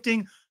 Membership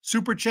gifting,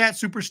 super chat,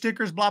 super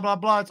stickers, blah blah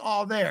blah. It's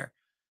all there.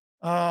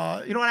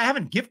 You know what? I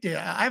haven't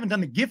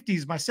done the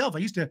gifties myself.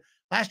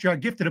 Last year I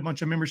gifted a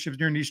bunch of memberships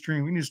during these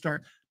streams. We need to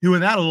start doing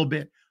that a little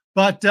bit.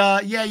 But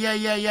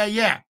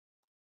yeah.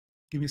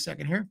 Give me a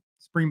second here.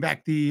 Let's bring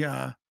back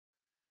the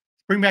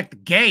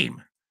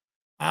game.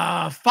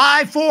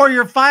 5-4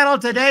 your final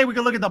today. We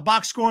can look at the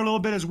box score a little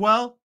bit as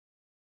well.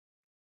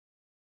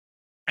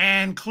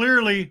 And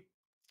clearly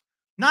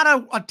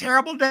not a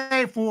terrible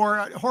day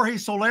for Jorge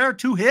Soler.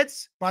 2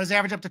 hits, brought his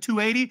average up to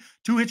 280.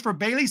 2 hits for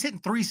Bailey. He's hitting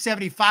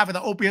 375 with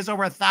the OPS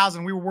over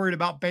 1,000. We were worried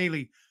about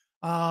Bailey.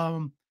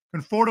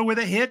 Conforto with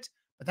a hit,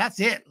 but that's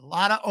it. A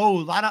lot of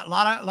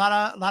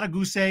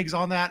goose eggs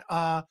on that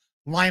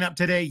lineup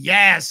today.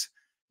 Yaz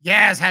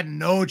had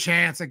no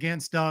chance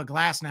against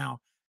Glasnow.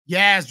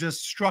 Yaz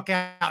just struck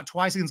out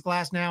twice against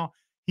Glasnow.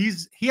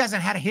 He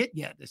hasn't had a hit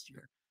yet this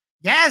year.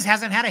 Yaz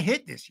hasn't had a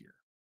hit this year.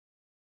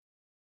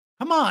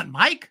 Come on,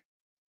 Mike.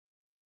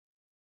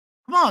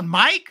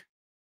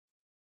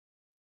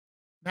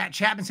 Matt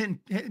Chapman's hitting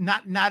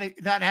not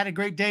had a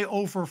great day.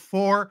 0 for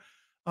 4.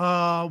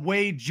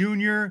 Wade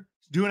Jr.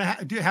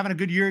 having a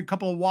good year. A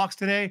couple of walks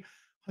today.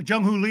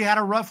 Jung-Hoo Lee had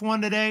a rough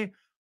one today.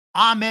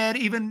 Ahmed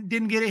even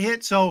didn't get a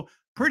hit. So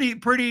pretty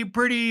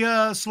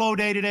slow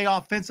day today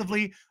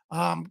offensively.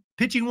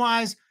 Pitching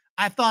wise,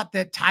 I thought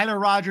that Tyler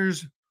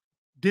Rogers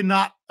did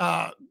not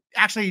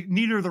actually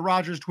neither of the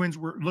Rogers twins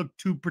looked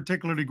too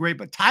particularly great,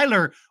 but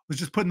Tyler was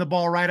just putting the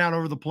ball right out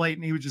over the plate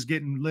and he was just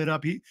getting lit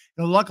up.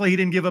 Luckily he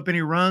didn't give up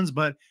any runs,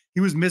 but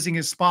he was missing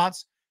his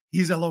spots.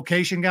 He's a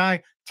location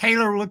guy.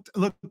 Taylor looked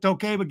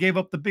okay, but gave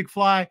up the big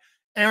fly.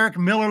 Eric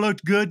Miller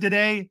looked good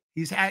today.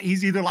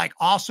 He's either like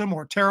awesome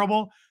or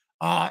terrible.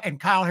 And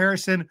Kyle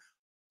Harrison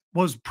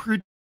was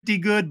pretty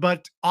good,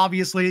 but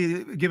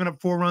obviously giving up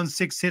 4 runs,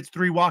 6 hits,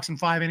 3 walks in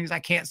 5 innings. I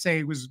can't say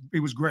it was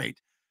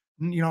great.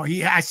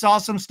 I saw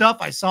some stuff.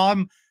 I saw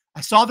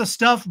the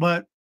stuff,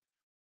 but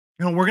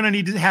we're going to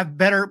need to have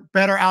better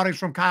outings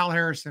from Kyle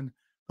Harrison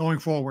going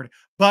forward.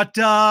 But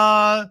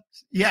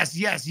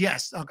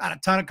yes. I've got a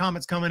ton of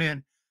comments coming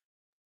in.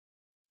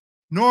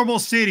 Normal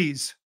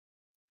cities.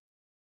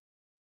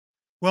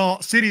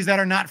 Well, cities that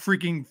are not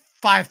freaking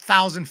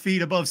 5,000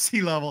 feet above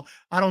sea level.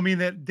 I don't mean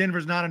that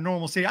Denver's not a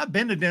normal city. I've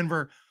been to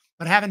Denver,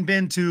 but haven't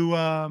been to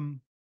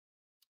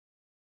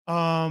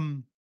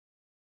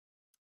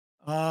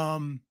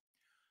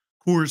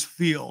Coors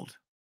Field.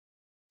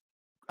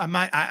 I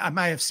might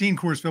have seen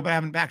Coors Field, but I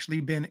haven't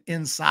actually been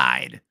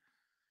inside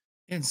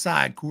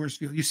inside Coors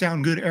Field. You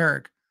sound good,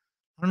 Eric.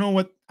 I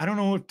don't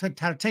know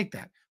how to take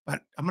that,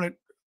 but I'm gonna.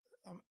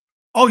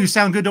 Oh, you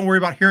sound good. Don't worry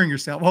about hearing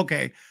yourself.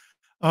 Okay.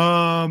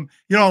 You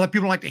know,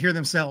 people like to hear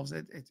themselves.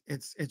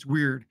 It's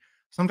weird.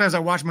 Sometimes I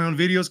watch my own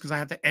videos because I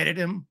have to edit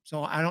them.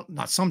 So I don't,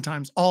 not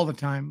sometimes, all the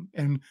time.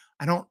 And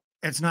I don't,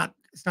 it's not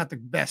the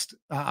best.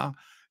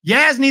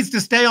 Yaz needs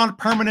to stay on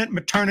permanent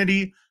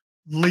maternity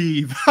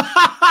leave.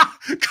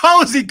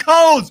 Cozy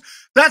codes.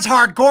 That's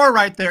hardcore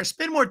right there.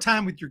 Spend more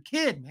time with your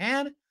kid,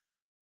 man.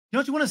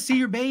 Don't you want to see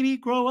your baby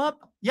grow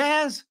up?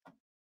 Yaz?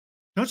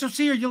 Don't you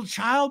see your little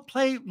child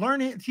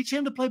teach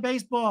him to play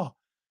baseball?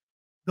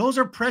 Those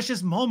are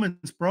precious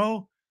moments,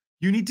 bro.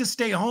 You need to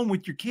stay home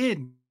with your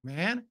kid,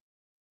 man.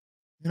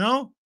 You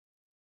know?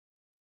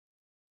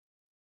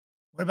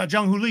 What about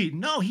Jung Hoo Lee?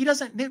 No, he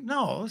doesn't.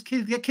 No,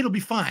 that kid will be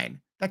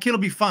fine. That kid will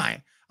be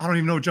fine. I don't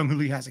even know if Jung Hoo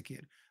Lee has a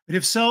kid. But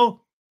if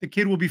so, the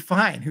kid will be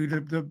fine.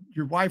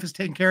 Your wife is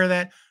taking care of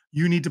that.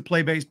 You need to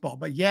play baseball.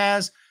 But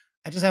Yaz,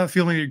 I just have a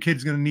feeling that your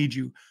kid's going to need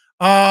you.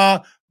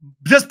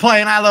 Just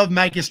playing. I love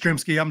Mike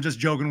Yastrzemski. I'm just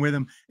joking with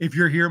him. If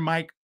you're here,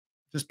 Mike,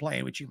 just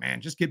playing with you,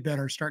 man. Just get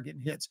better. Start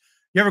getting hits.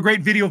 You have a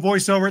great video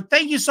voiceover.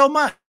 Thank you so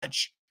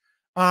much.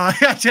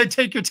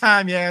 Take your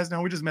time, Yaz.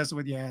 No, we're just messing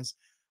with Yaz.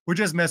 We're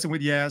just messing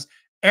with Yaz.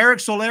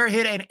 Eric Soler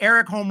hit an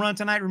Eric home run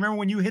tonight. Remember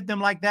when you hit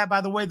them like that? By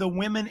the way, the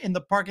women in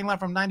the parking lot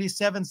from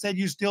 97 said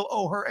you still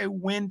owe her a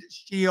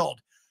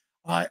windshield.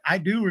 I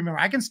do remember.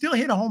 I can still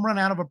hit a home run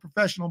out of a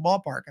professional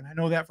ballpark, and I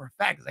know that for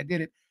a fact because I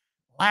did it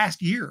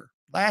last year.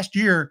 Last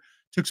year,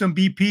 took some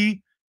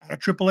BP at a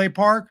AAA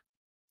park,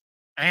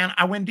 and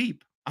I went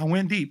deep. I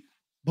went deep.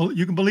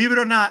 You can believe it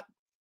or not.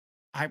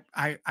 I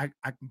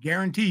can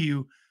guarantee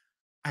you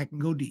I can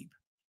go deep.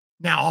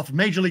 Now, off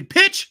Major League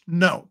pitch,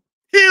 no.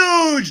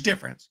 Huge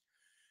difference.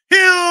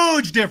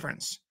 Huge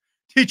difference.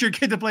 Teach your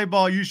kid to play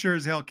ball. You sure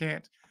as hell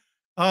can't.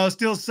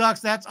 Still sucks.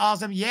 That's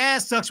awesome. Yeah,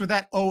 sucks with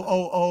that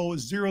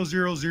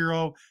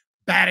 0.00000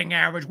 batting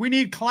average. We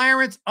need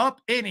Clarence up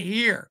in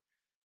here.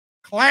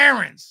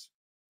 Clarence.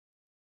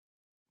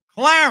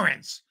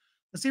 Let's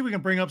see if we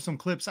can bring up some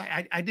clips.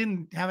 I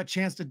didn't have a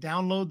chance to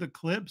download the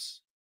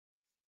clips,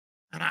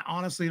 and I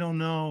honestly don't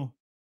know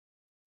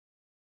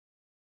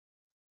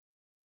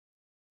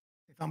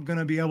if I'm going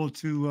to be able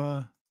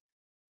to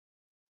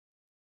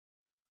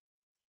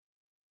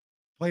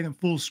play them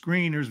full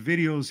screen. There's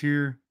videos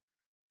here.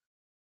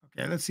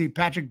 Okay, let's see.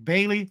 Patrick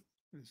Bailey.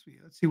 Let's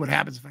see what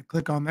happens if I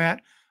click on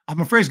that.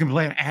 I'm afraid it's going to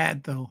play an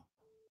ad, though.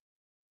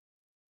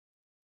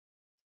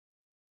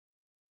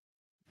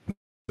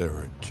 There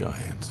are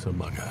giants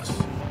among us.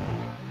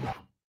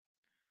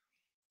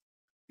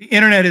 The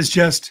internet is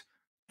just,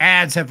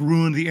 ads have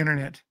ruined the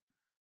internet.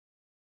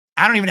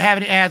 I don't even have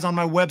any ads on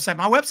my website.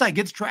 My website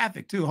gets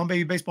traffic too,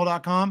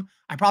 hummbabybaseball.com.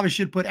 I probably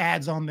should put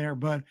ads on there,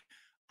 but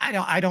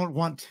I don't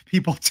want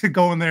people to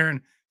go in there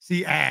and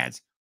see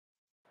ads.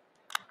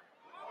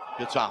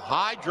 It's a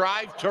high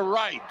drive to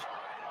right.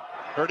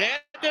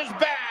 Hernandez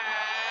back.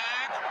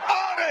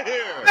 Out of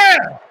here.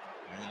 There.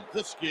 And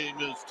this game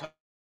is tied.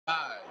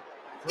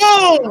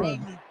 Oh!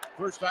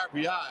 First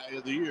RBI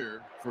of the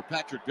year for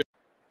Patrick.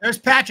 There's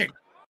Patrick.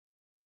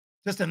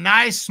 Just a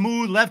nice,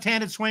 smooth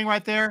left-handed swing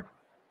right there.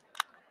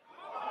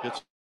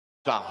 It's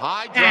a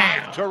high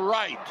drive to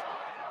right.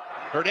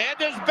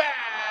 Hernandez back.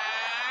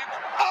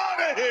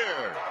 Out of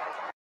here.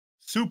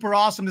 Super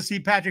awesome to see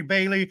Patrick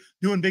Bailey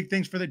doing big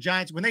things for the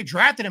Giants. When they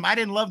drafted him, I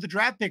didn't love the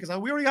draft pick because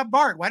we already got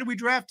Bart. Why did we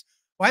draft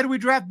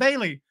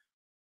Bailey?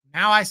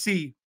 Now I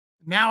see.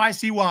 Now I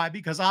see why.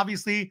 Because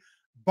obviously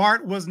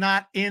Bart was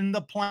not in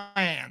the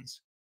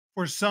plans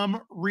for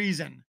some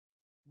reason.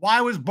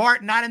 Why was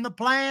Bart not in the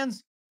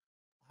plans?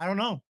 I don't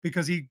know.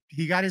 Because he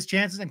got his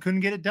chances and couldn't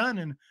get it done.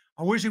 And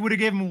I wish he would have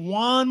given him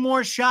one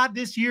more shot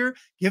this year,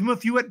 give him a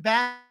few at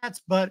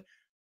bats. But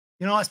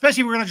you know,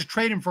 especially if we're going to just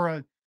trade him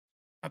for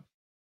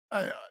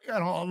a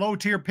low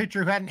tier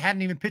pitcher who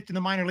hadn't even pitched in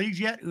the minor leagues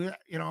yet.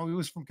 You know, he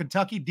was from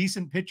Kentucky,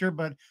 decent pitcher,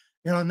 but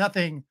you know,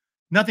 nothing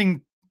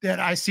that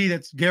I see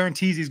that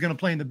guarantees he's going to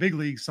play in the big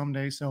leagues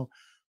someday. So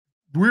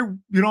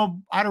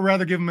I'd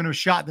rather give him a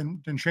shot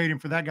than trade him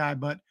for that guy,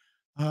 but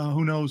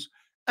who knows?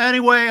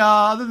 Anyway,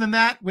 other than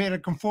that, we had a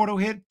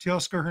Conforto hit.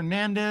 Teoscar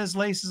Hernandez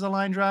laces a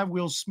line drive.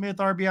 Will Smith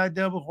RBI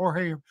double.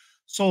 Jorge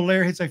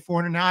Soler hits a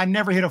 400. Now I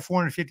never hit a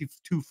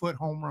 452-foot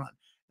home run,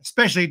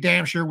 especially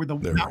damn sure with the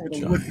There are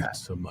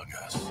giants among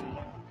us.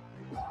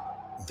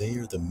 They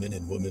are the men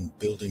and women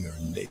building our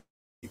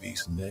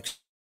Navy's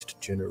next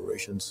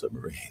generation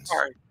submarines.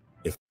 Sorry.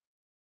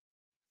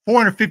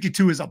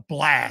 452 is a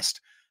blast.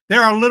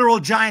 There are literal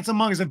giants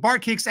among us. If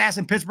Bart kicks ass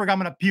in Pittsburgh, I'm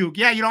going to puke.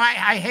 Yeah, you know,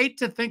 I hate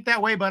to think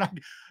that way, but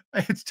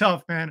it's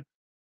tough, man.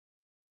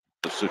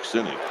 The sixth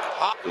inning.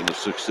 In the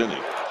sixth inning.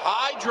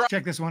 High drive.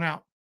 Check this one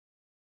out.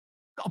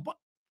 Oh, what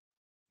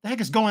the heck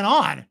is going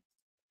on?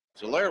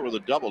 Soler with a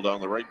double down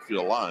the right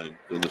field line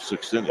in the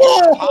sixth inning.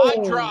 Whoa!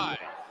 High drive.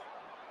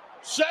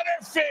 Center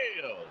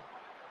field.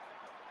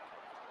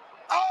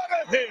 Out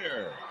of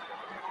here.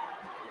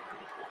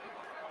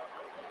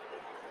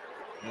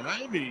 And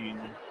I mean,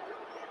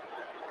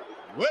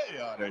 way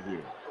out of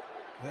here.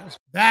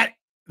 That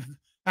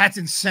That's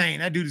insane.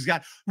 That dude has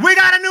got. We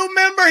got a new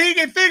member. He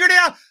can figure it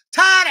out.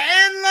 Todd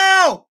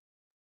Enlow.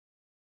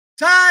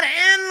 Todd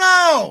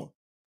Enlow.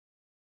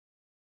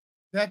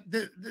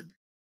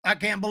 I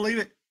can't believe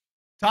it.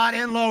 Todd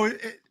Enlow.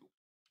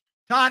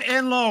 Todd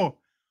Enlow.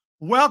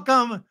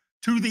 Welcome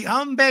to the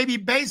Baby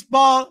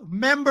Baseball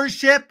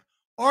membership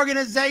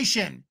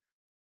organization.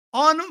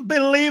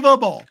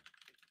 Unbelievable.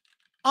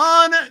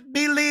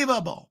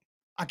 Unbelievable.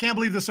 I can't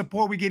believe the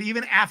support we get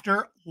even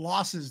after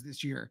losses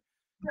this year.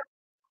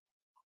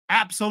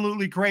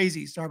 Absolutely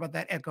crazy. Sorry about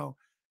that echo.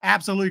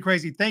 Absolutely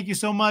crazy. Thank you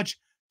so much,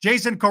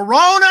 Jason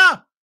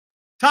Corona.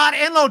 Todd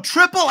Enlow,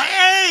 Triple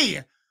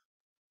A.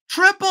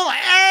 Triple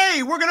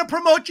A. We're going to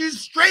promote you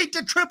straight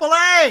to Triple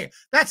A.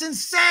 That's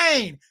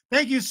insane.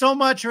 Thank you so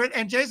much.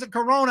 And Jason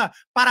Corona,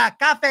 para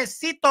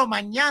cafecito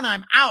mañana.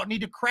 I'm out.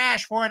 Need to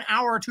crash for an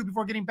hour or two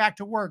before getting back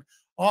to work.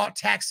 Oh,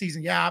 tax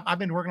season. Yeah, I've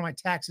been working on my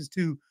taxes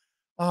too.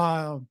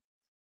 I'm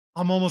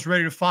almost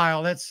ready to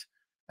file. That's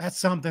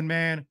something,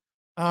 man.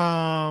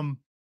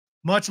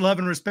 Much love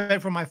and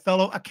respect for my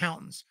fellow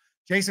accountants.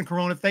 Jason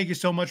Corona, thank you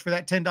so much for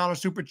that $10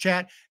 super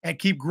chat. And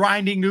keep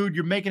grinding, dude.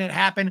 You're making it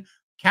happen.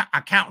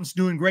 Accountants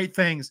doing great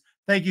things.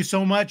 Thank you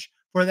so much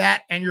for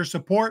that and your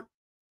support.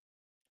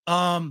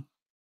 I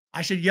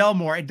should yell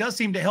more. It does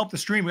seem to help the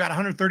stream. We got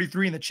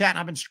 133 in the chat, and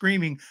I've been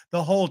screaming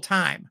the whole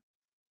time.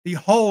 The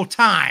whole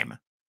time.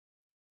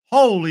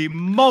 Holy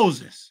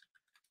Moses.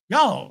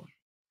 Yo,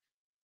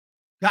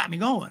 got me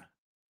going.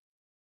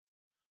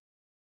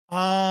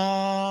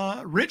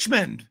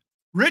 Richmond.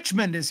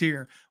 Richmond is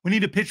here. We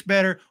need to pitch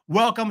better.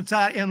 Welcome,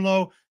 Todd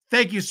Enlow.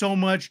 Thank you so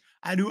much.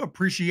 I do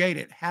appreciate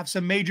it. Have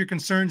some major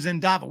concerns,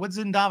 Zendava. What does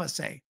Zendava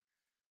say?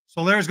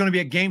 So there's going to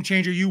be a game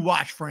changer. You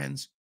watch,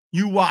 friends.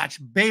 You watch.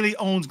 Bailey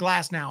owns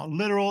Glass now.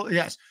 Literal,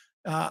 yes.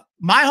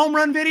 My home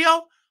run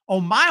video?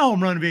 Oh, my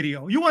home run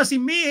video. You want to see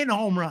me in a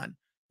home run?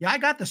 Yeah, I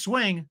got the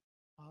swing.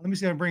 Let me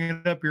see if I bring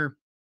it up here.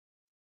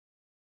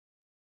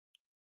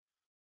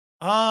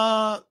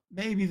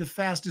 Maybe the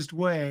fastest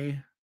way.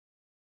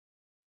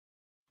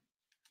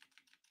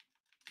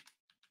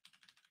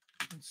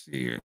 Let's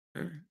see here.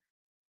 Give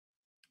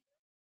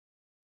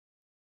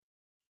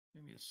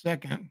me a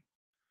second.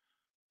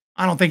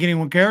 I don't think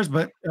anyone cares,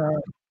 but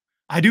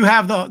I do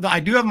have I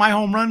do have my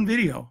home run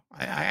video.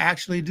 I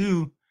actually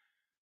do,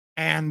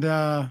 and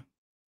it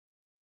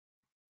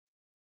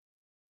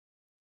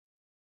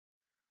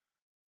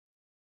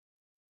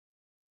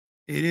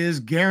is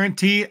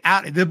guaranteed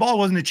out. The ball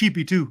wasn't a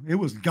cheapie too. It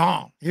was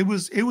gone. It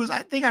was.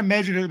 I think I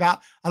measured it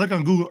about. I looked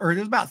on Google Earth.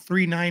 It was about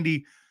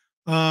 390.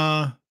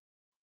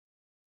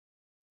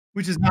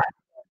 Which is not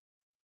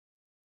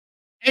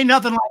ain't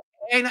nothing like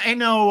ain't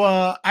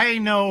no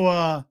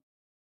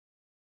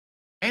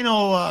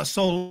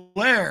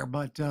Solaire,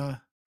 but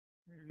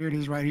here it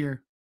is right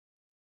here.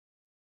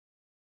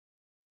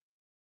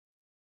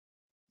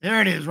 There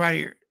it is right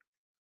here.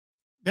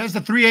 There's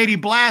the 380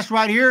 blast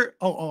right here.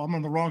 Oh, I'm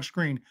on the wrong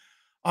screen.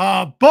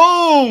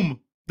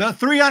 Boom! The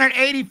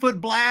 380-foot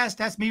blast.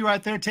 That's me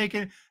right there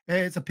taking.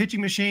 It's a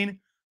pitching machine.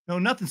 No,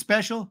 nothing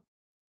special.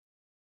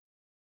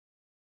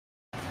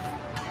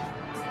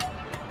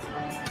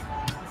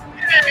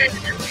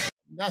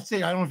 That's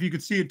it. I don't know if you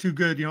could see it too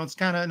good. You know, it's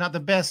kind of not the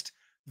best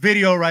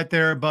video right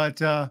there, but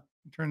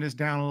turn this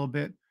down a little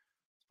bit.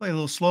 Play a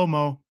little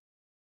slow-mo.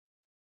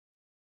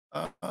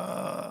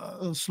 A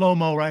little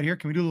slow-mo right here.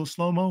 Can we do a little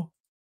slow-mo?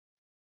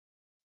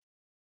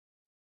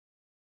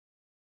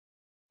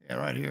 Yeah,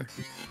 right here.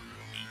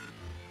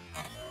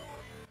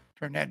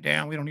 Turn that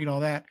down. We don't need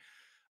all that.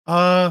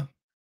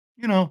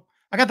 You know,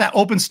 I got that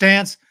open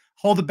stance.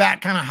 Hold the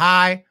bat kind of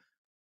high.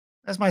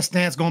 That's my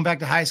stance going back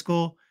to high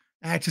school.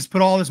 And I just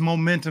put all this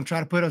momentum,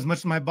 try to put as much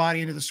of my body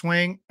into the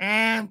swing.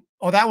 And,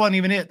 oh, that wasn't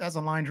even it. That's a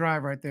line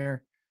drive right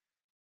there.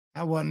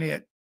 That wasn't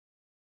it.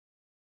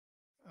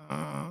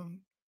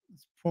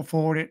 Let's pull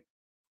forward it.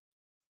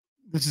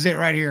 This is it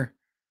right here.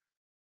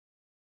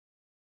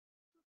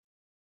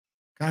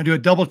 Kind of do a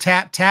double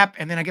tap,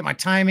 and then I get my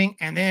timing,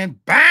 and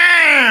then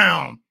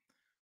bam!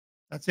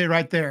 That's it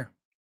right there.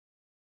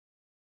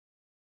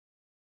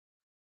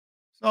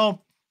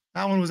 So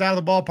that one was out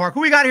of the ballpark.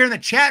 Who we got here in the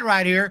chat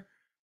right here?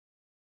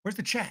 Where's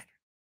the chat?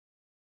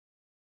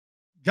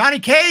 Johnny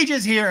Cage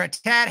is here. A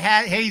tad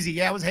hazy.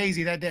 Yeah, it was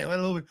hazy that day. A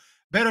little bit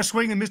better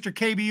swing than Mr.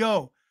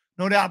 KBO.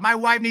 No doubt. My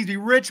wife needs to be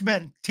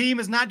Richmond. Team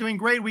is not doing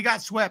great. We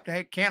got swept.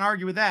 I can't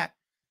argue with that.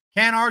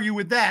 Can't argue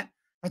with that.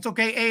 That's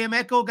okay. AM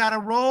Echo got to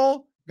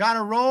roll. Got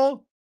to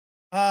roll.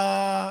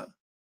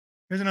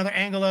 Here's another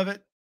angle of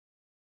it.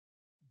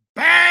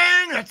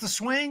 Bang! That's the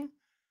swing.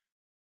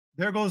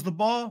 There goes the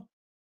ball.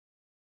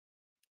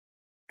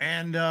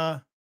 And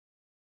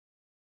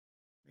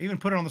even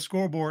put it on the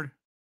scoreboard.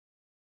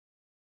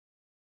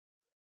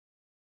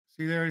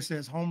 See there, it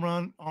says home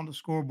run on the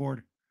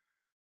scoreboard.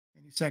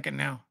 Any second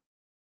now.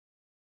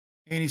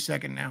 Any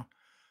second now.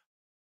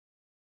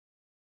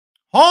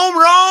 Home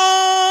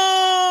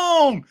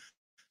run!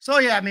 So,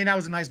 yeah, I mean, that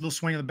was a nice little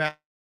swing of the bat.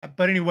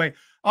 But anyway,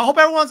 I hope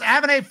everyone's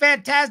having a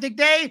fantastic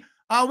day.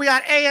 We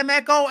got AM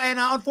Echo, and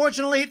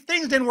unfortunately,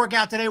 things didn't work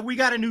out today. We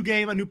got a new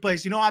game, a new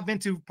place. You know, I've been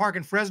to Park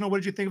in Fresno. What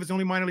did you think of? It's the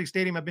only minor league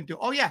stadium I've been to.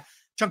 Oh, yeah.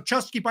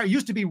 Chukchusky Park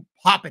used to be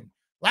hopping.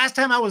 Last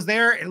time I was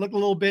there, it looked a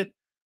little bit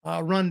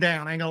run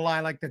down. I ain't gonna lie.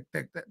 Like I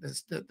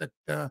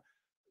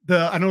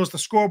noticed the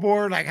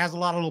scoreboard like has a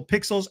lot of little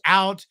pixels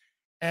out,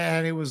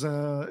 and it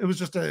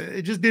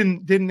just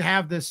didn't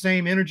have the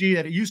same energy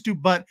that it used to.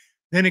 But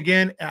then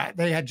again,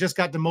 they had just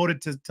got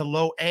demoted to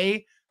low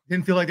A.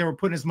 Didn't feel like they were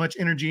putting as much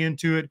energy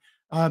into it.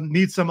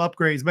 Needs some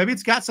upgrades. Maybe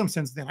it's got some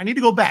since then. I need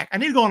to go back. I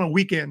need to go on a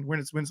weekend when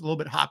it's a little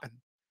bit hopping.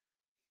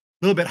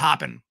 A little bit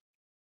hopping.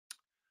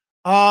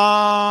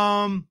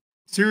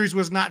 Series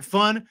was not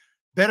fun.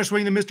 Better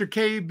swing than Mr.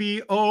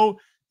 KBO.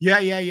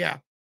 Yeah.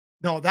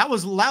 No, that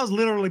was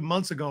literally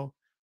months ago.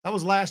 That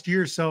was last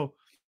year. So,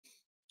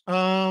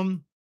 I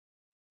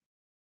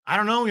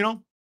don't know. You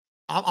know,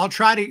 I'll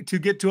try to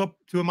get to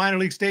a minor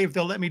league state if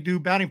they'll let me do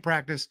batting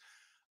practice.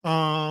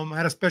 I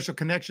had a special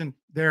connection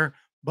there,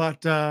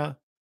 but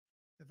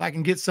if I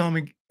can get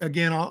some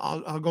again,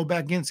 I'll go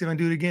back in, see if I can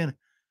do it again.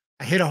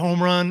 I hit a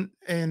home run,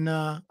 and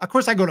of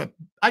course I go to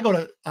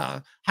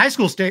high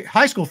school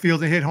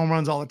fields and hit home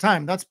runs all the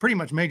time. That's pretty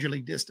much major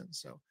league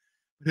distance. So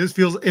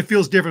it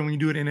feels different when you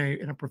do it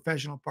in a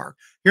professional park.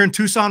 Here in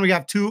Tucson, we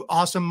have 2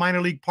 awesome minor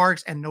league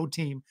parks and no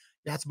team.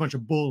 That's a bunch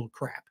of bull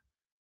crap.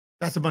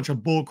 That's a bunch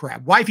of bull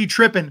crap. Wifey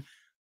tripping.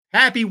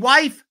 Happy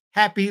wife,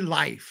 happy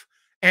life.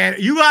 And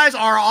you guys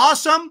are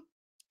awesome.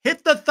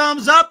 Hit the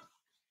thumbs up.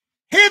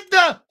 Hit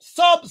the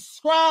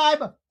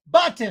subscribe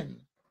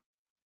button.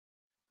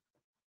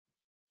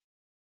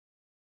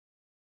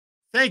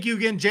 Thank you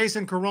again,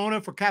 Jason Corona,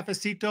 for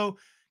Cafecito.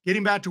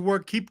 Getting back to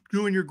work. Keep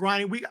doing your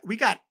grinding. We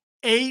got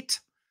eight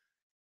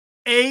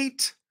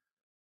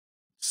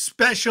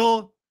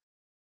special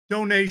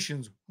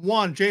donations.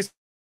 1, Jason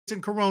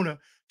Corona.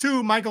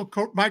 2,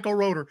 Michael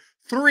Roeder.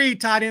 3,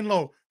 Todd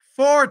Enlow.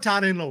 4,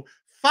 Todd Enlow.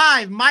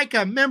 5,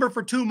 Micah, member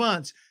for 2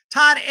 months.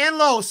 Todd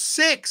Enlow,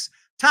 6.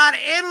 Todd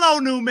Enlow,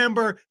 new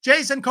member.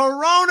 Jason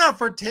Corona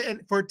for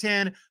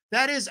 10.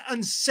 That is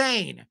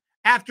insane.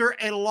 After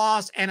a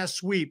loss and a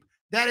sweep.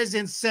 That is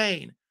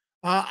insane.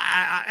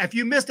 If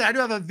you missed it, I do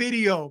have a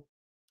video.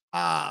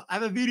 I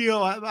have a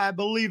video, I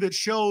believe it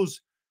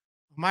shows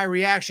my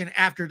reaction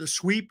after the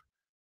sweep.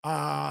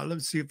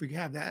 Let's see if we can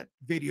have that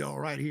video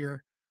right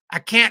here. I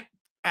can't.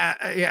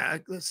 Yeah,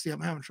 let's see. I'm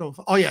having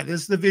trouble. Oh, yeah,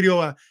 this is the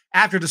video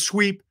after the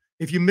sweep.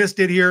 If you missed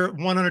it here,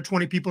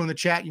 120 people in the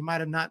chat, you might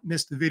have not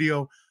missed the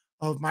video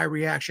of my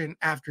reaction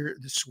after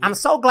the sweep. I'm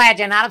so glad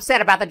you're not upset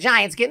about the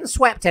Giants getting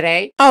swept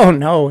today. Oh,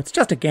 no, it's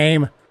just a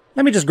game.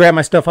 Let me just grab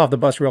my stuff off the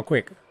bus real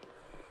quick.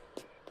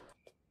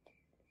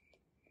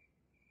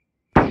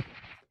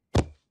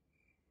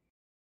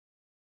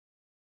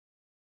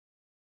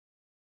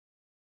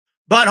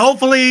 But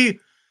hopefully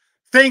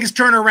things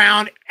turn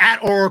around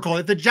at Oracle.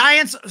 If the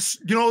Giants,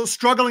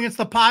 struggle against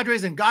the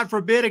Padres and God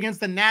forbid against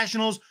the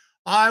Nationals,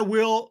 I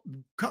will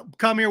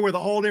come here with a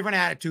whole different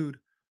attitude.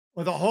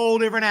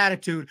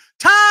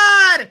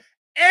 Todd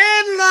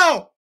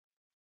Enlow.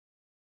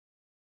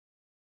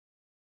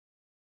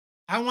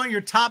 I want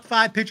your top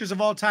 5 pitchers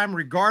of all time,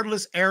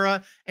 regardless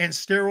era and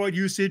steroid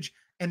usage,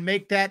 and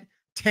make that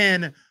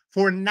 10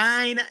 for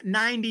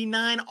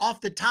 $9.99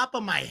 off the top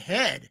of my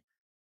head.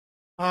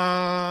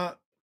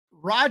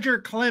 Roger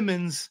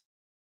Clemens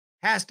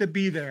has to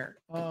be there.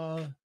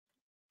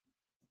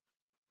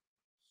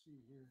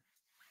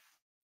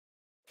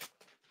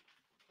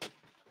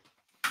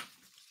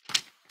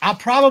 I'll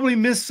probably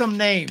miss some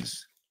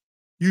names.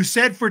 You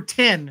said for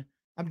 10.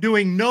 I'm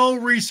doing no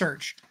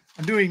research.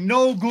 I'm doing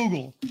no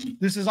Google.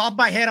 This is off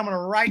my head. I'm going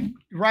to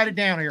write it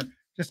down here.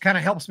 Just kind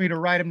of helps me to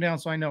write them down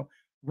so I know.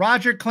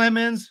 Roger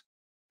Clemens.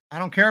 I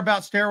don't care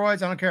about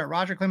steroids. I don't care.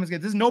 Roger Clemens.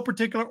 This is no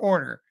particular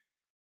order.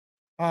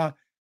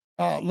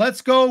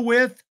 Let's go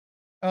with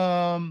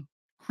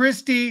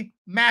Christy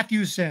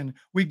Mathewson.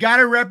 We got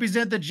to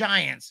represent the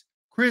Giants.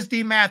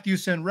 Christy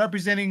Mathewson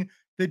representing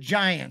the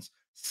Giants.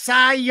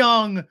 Cy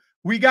Young.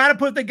 We got to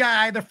put the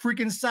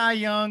freaking Cy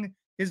Young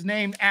is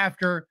named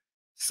after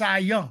Cy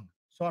Young.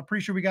 So I'm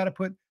pretty sure we got to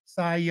put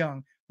Cy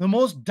Young. The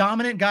most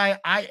dominant guy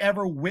I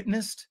ever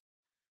witnessed.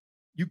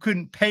 You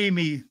couldn't pay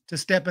me to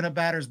step in a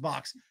batter's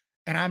box.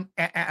 And I'm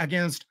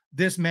against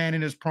this man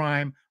in his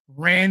prime,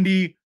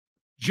 Randy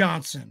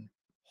Johnson.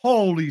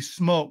 Holy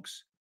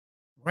smokes.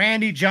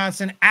 Randy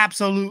Johnson,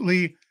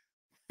 absolutely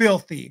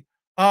filthy.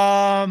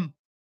 Oh,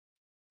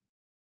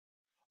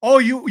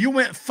 you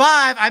went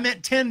 5. I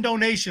meant 10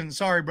 donations.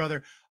 Sorry,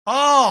 brother.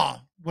 Oh,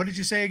 what did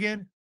you say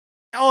again?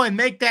 Oh, and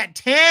make that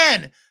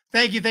 10.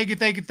 Thank you.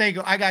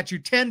 I got you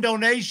 10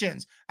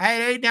 donations. I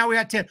had 8, now we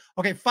got 10.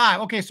 Okay,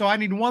 5. Okay, so I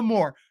need one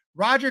more.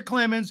 Roger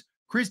Clemens,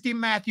 Christy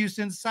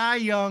Mathewson, Cy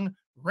Young,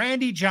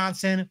 Randy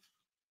Johnson.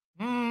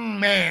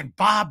 Man,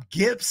 Bob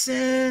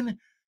Gibson.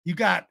 You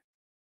got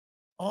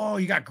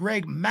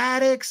Greg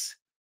Maddux,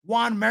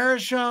 Juan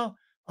Marichal.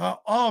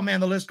 Oh, man,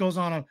 the list goes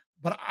on.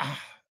 But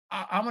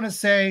I'm going to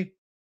say,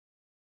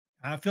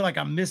 I feel like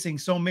I'm missing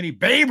so many.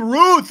 Babe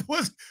Ruth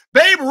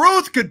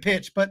could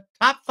pitch, but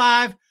top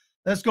 5,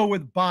 let's go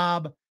with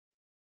Bob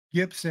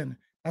Gibson.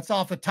 That's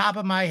off the top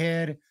of my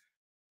head.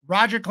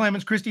 Roger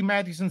Clemens, Christy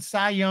Mathewson,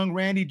 Cy Young,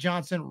 Randy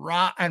Johnson,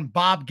 and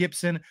Bob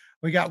Gibson.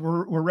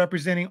 We're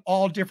representing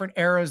all different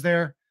eras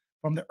there.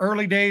 From the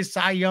early days,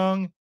 Cy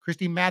Young,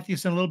 Christy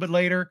Mathewson a little bit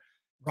later,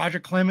 Roger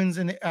Clemens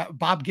and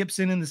Bob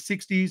Gibson in the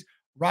 60s,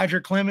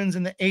 Roger Clemens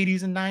in the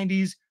 80s and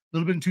 90s, a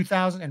little bit in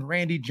 2000, and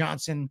Randy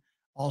Johnson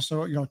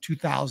also,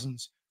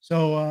 2000s.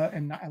 So,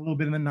 and a little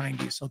bit in the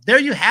 90s. So there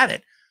you have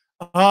it.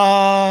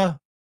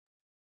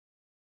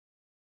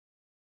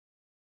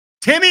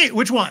 Timmy,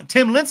 which one?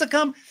 Tim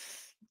Lincecum?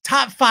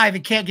 Top 5. I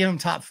can't give him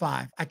top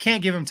 5. I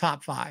can't give him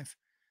top 5.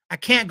 I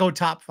can't go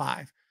top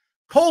 5.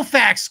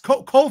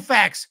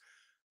 Koufax.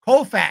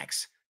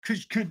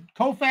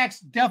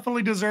 Koufax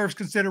definitely deserves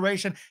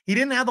consideration. He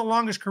didn't have the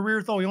longest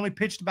career, though. He only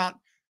pitched about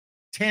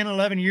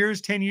 10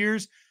 years.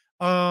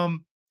 But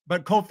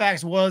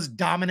Koufax was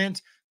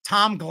dominant.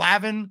 Tom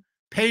Glavine,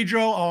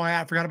 Pedro. Oh,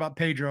 I forgot about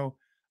Pedro.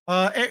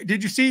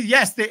 Did you see?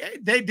 Yes,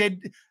 they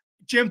did.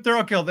 Jim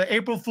Thurkill, the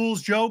April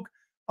Fool's joke.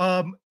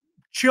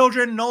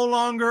 Children no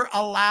longer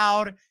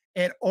allowed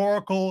at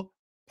Oracle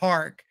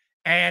Park.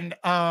 And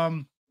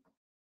I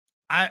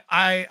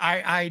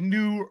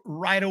knew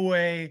right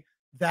away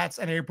that's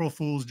an April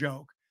Fool's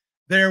joke.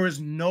 There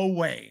was no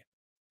way.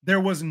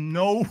 There was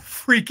no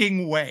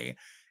freaking way.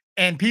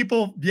 And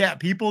people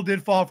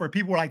did fall for it.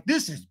 People were like,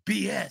 this is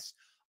BS.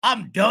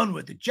 I'm done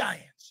with the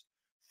Giants.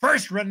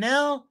 First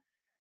Rennell,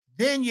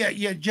 then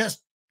you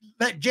just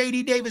let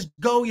JD Davis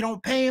go. You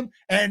don't pay him.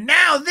 And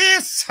now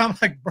this. I'm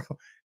like, bro,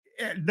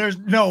 there's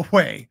no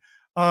way.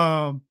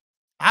 I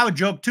would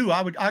joke too.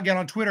 I'll get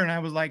on Twitter and I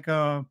was like,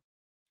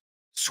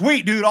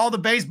 sweet, dude, all the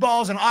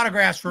baseballs and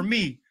autographs for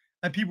me.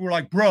 And people were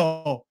like,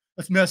 bro,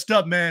 that's messed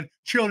up, man.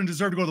 Children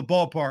deserve to go to the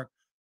ballpark.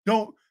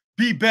 Don't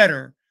be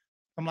better.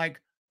 I'm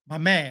like, my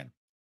man,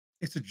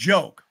 it's a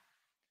joke.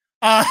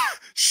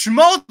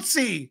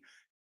 Schmaltzy,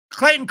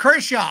 Clayton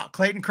Kershaw.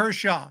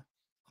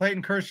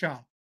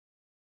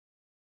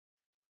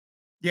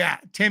 Yeah,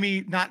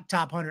 Timmy, not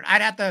top 100.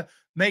 I'd have to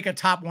make a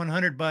top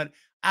 100, but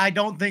I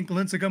don't think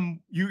Lincecum,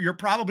 you're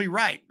probably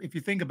right. If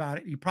you think about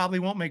it, he probably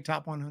won't make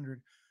top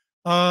 100.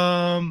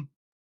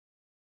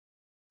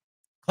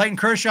 Clayton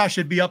Kershaw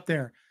should be up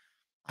there.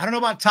 I don't know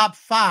about top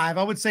 5.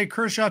 I would say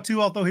Kershaw too,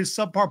 although his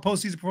subpar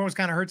postseason performance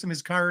kind of hurts him.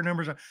 His career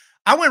numbers.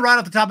 I went right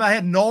off the top of my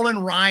head. Nolan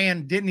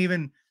Ryan we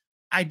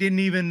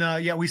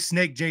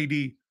snaked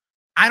JD.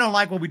 I don't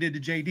like what we did to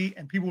JD.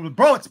 And people were,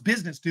 bro, it's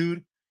business,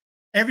 dude.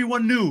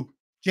 Everyone knew.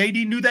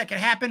 JD knew that could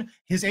happen.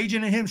 His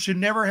agent and him should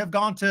never have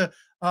gone to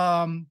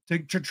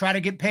try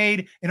to get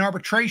paid in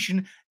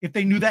arbitration if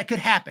they knew that could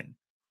happen.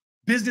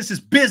 Business is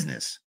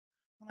business.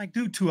 I'm like,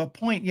 dude, to a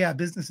point, yeah,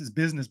 business is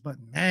business, but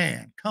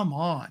man, come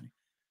on.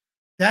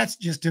 That's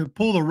just to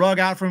pull the rug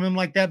out from him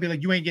like that, be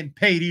like, you ain't getting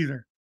paid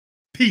either.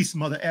 Peace,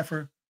 mother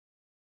effer.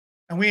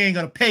 And we ain't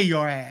going to pay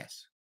your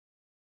ass.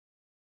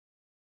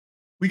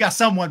 We got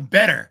someone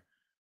better.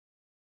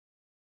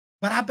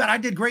 But I bet I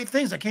did great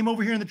things. I came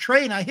over here in the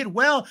trade and I hit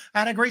well. I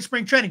had a great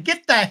spring training.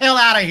 Get the hell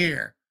out of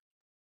here.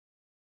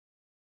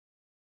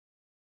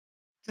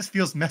 Just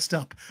feels messed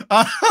up.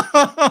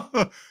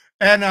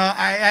 And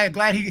I'm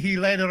glad he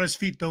landed on his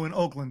feet, though, in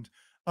Oakland.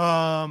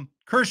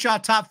 Kershaw,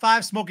 top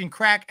 5, smoking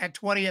crack at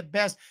 20 at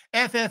best.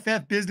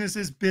 FFF, business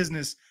is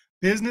business.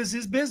 Business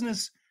is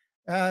business.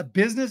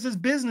 Business is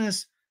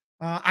business.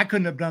 I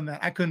couldn't have done that.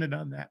 I could not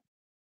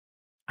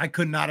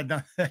have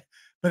done that.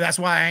 But that's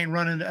why I ain't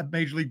running a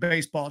Major League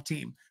Baseball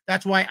team.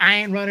 That's why I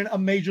ain't running a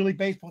Major League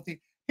Baseball team.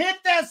 Hit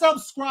that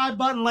subscribe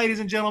button, ladies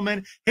and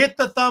gentlemen. Hit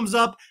the thumbs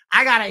up.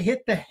 I got to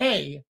hit the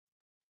hay.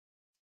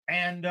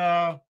 And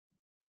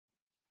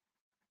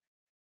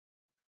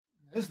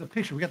this is the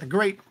picture. We got the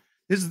great.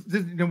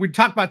 We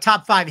talked about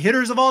top 5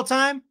 hitters of all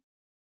time.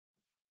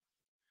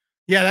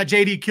 Yeah, that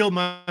JD killed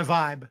my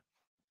vibe.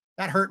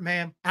 That hurt,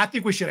 man. I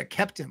think we should have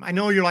kept him. I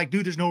know you're like,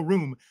 dude, there's no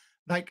room.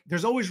 Like,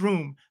 there's always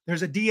room.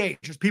 There's a DH.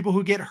 There's people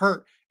who get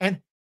hurt. And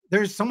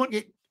there's someone,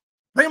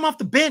 bring him off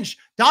the bench.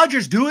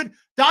 Dodgers do it.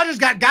 Dodgers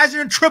got guys that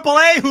are in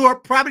AAA who are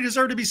probably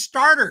deserve to be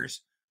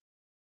starters.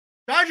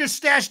 Dodgers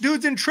stash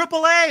dudes in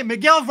AAA.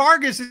 Miguel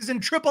Vargas is in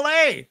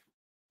AAA.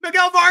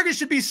 Miguel Vargas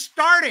should be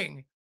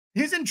starting.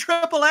 He's in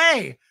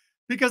AAA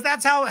because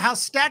that's how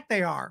stacked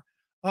they are.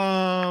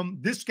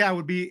 This guy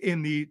would be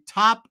in the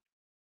top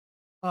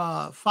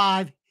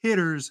 5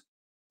 hitters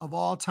of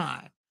all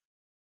time.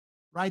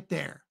 Right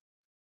there.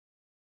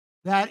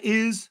 That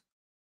is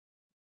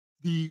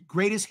the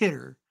greatest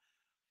hitter,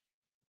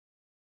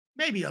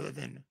 maybe other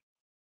than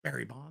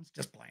Barry Bonds,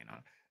 just playing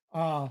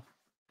on.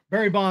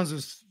 Barry Bonds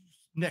is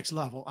next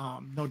level,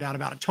 no doubt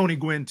about it. Tony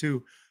Gwynn,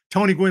 too.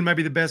 Tony Gwynn might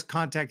be the best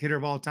contact hitter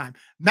of all time.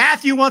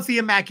 Matthew wants the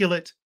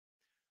immaculate.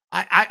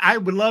 I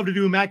would love to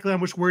do immaculate.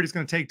 I wish word is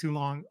going to take too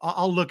long.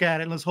 I'll look at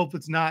it. And let's hope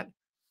it's not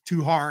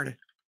too hard.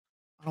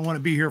 I don't want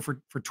to be here for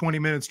 20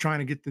 minutes trying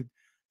to get the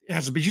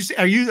answer. But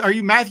are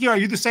you Matthew? Are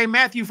you the same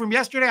Matthew from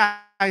yesterday?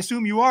 I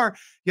assume you are.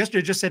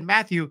 Yesterday just said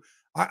Matthew.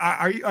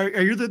 Are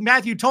you the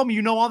Matthew told me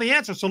you know all the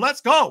answers? So let's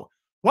go.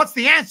 What's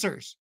the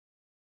answers?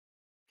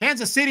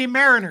 Kansas City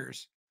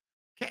Mariners.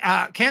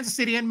 Kansas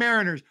City and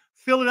Mariners,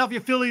 Philadelphia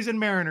Phillies and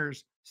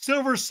Mariners,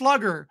 Silver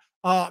Slugger.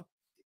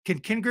 Can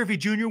Ken Griffey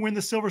Jr. win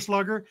the Silver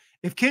Slugger?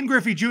 If Ken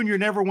Griffey Jr.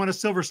 never won a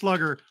Silver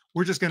Slugger,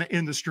 we're just going to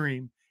end the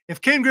stream.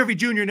 If Ken Griffey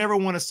Jr. never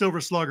won a Silver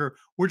Slugger,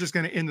 we're just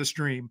going to end the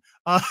stream.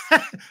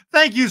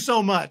 Thank you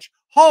so much.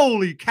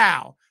 Holy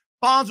cow.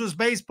 Bonds was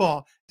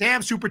baseball.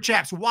 Damn super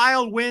chaps.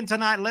 Wild win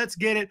tonight. Let's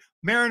get it.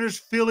 Mariners,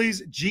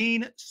 Phillies,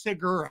 Gene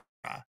Segura.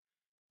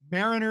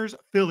 Mariners,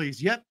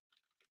 Phillies. Yep.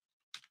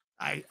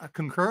 I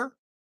concur.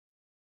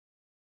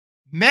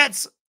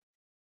 Mets,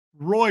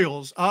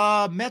 Royals.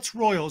 Mets,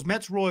 Royals.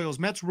 Mets, Royals.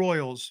 Mets,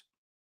 Royals.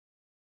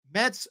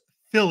 Mets,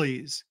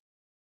 Phillies.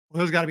 Well,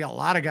 there's got to be a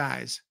lot of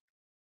guys.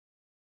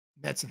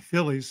 Mets and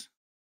Phillies.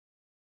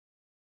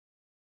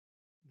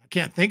 I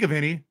can't think of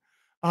any.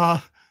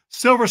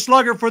 Silver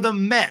Slugger for the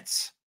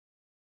Mets.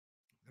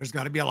 There's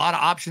got to be a lot of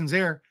options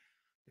there.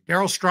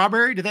 Darryl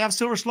Strawberry. Did they have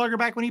Silver Slugger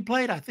back when he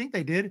played? I think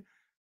they did.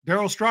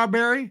 Darryl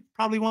Strawberry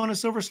probably won a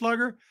Silver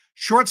Slugger.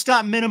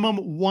 Shortstop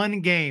minimum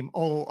 1 game.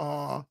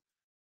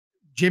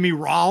 Jimmy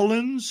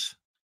Rollins.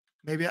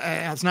 Maybe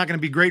that's not going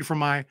to be great for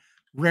my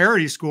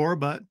rarity score,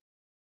 but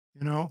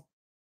you know,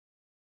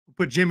 we'll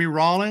put Jimmy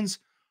Rollins.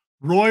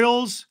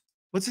 Royals.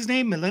 What's his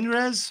name?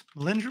 Melendez.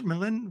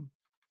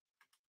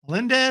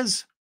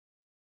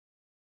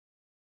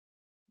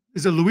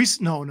 Is it Luis?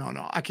 No.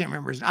 I can't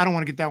remember his name. I don't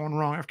want to get that one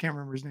wrong. I can't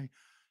remember his name.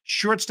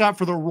 Shortstop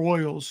for the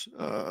Royals.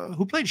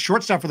 Who played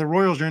shortstop for the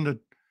Royals during the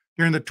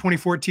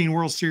 2014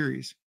 World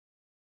Series?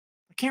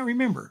 I can't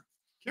remember.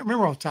 Can't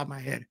remember off the top of my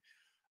head.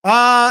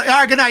 All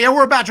right, good night. Yeah,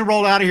 we're about to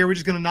roll out of here. We're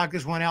just going to knock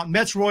this one out.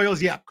 Mets,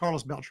 Royals. Yeah,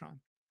 Carlos Beltran.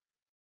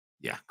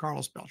 Yeah,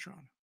 Carlos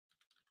Beltran.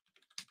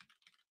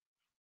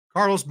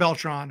 Carlos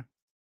Beltran.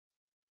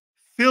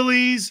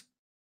 Phillies,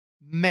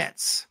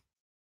 Mets.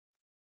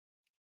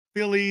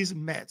 Phillies,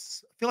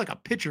 Mets. I feel like a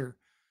pitcher.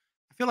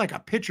 There's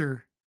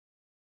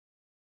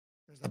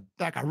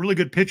a really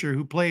good pitcher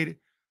who played.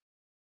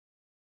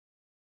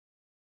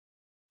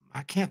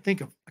 I can't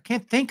think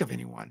of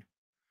anyone.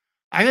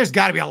 There's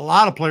got to be a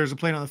lot of players who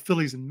played on the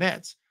Phillies and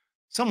Mets.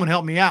 Someone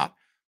help me out.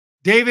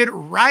 David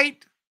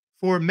Wright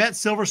for Mets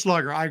Silver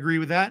Slugger. I agree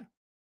with that.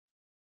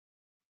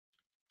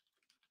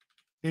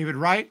 David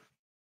Wright.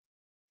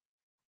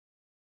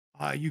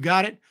 You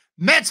got it.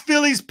 Mets,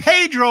 Phillies,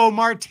 Pedro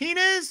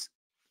Martinez.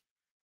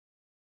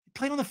 He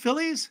played on the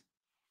Phillies?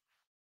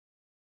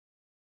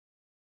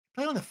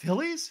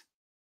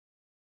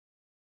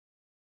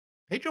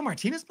 Pedro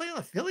Martinez played on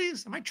the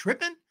Phillies? Am I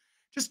tripping?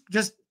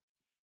 Just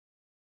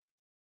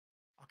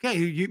okay.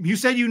 You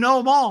said you know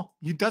them all.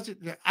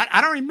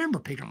 I don't remember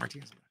Pedro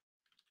Martinez.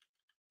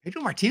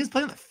 Pedro Martinez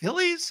played on the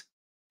Phillies?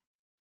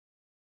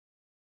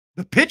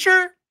 The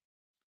pitcher?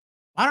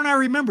 Why don't I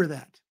remember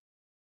that?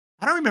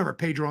 I don't remember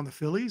Pedro on the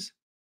Phillies.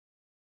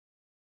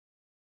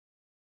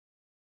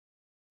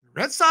 The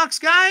Red Sox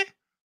guy?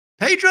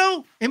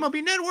 Pedro?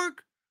 MLB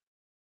Network?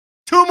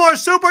 2 more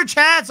super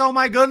chats. Oh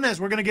my goodness.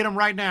 We're going to get them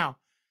right now.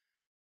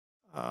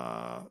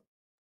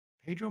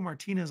 Pedro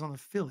Martinez on the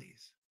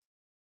Phillies.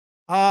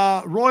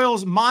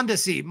 Royals,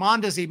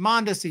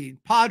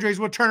 Mondesi. Padres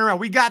will turn around.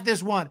 We got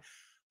this one.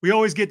 We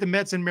always get the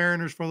Mets and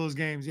Mariners for those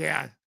games.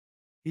 Yeah.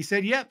 He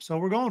said, yep. So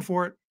we're going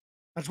for it.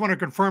 I just want to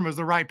confirm it's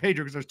the right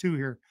Pedro because there's 2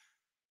 here.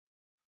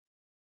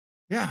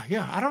 Yeah.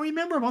 I don't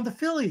remember him on the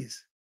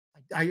Phillies.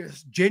 I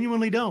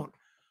genuinely don't.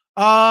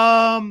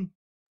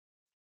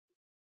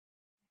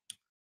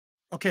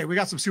 Okay, we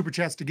got some super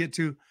chats to get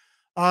to.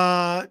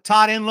 Todd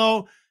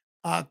Enlow,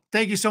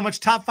 thank you so much.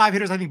 Top 5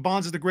 hitters. I think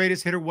Bonds is the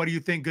greatest hitter. What do you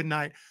think? Good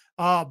night.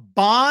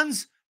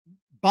 Bonds.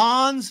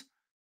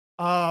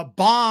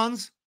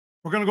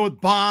 We're going to go with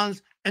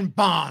Bonds and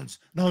Bonds.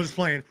 No, I'm just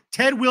playing.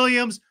 Ted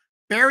Williams,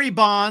 Barry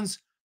Bonds,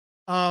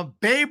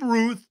 Babe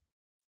Ruth,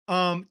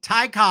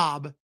 Ty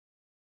Cobb,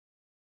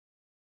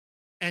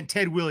 and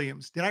Ted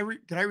Williams. Did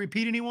I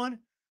repeat anyone?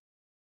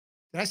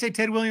 Did I say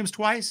Ted Williams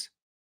twice?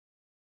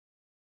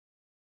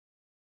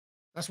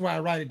 That's why I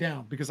write it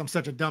down, because I'm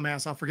such a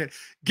dumbass. I'll forget.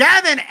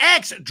 Gavin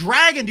X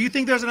Dragon. Do you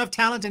think there's enough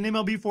talent in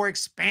MLB for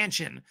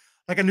expansion?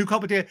 Like a new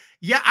competition?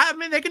 Yeah, I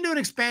mean, they can do an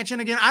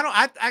expansion again.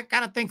 I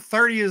kind of think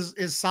 30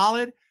 is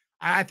solid.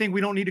 I think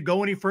we don't need to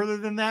go any further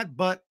than that.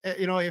 But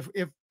you know, if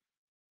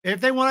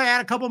they want to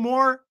add a couple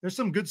more, there's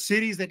some good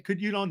cities that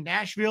could,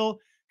 Nashville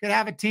could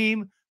have a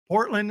team.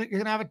 Portland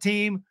can have a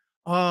team.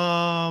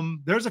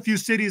 There's a few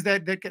cities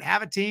that could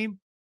have a team.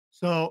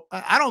 So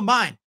I don't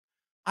mind.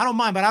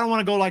 But I don't want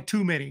to go like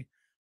too many.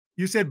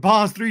 You said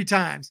Bonds 3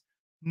 times.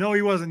 No,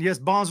 he wasn't. Yes,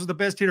 Bonds was the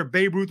best hitter.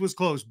 Babe Ruth was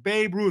close.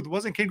 Babe Ruth.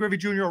 Wasn't Ken Griffey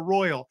Jr. a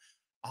Royal?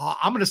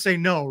 I'm going to say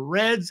no.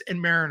 Reds and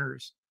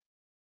Mariners.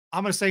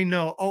 I'm going to say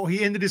no. Oh,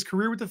 he ended his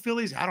career with the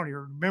Phillies? I don't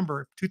even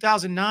remember.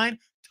 2009?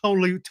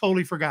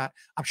 Totally forgot.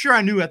 I'm sure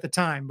I knew at the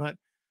time, but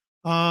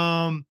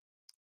let's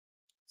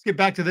get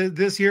back to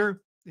this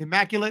here.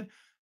 Immaculate.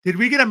 Did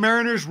we get a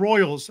Mariners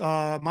Royals?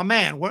 My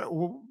man.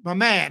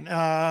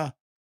 I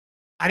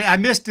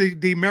missed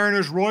the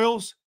Mariners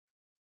Royals.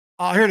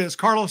 Here it is.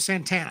 Carlos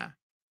Santana.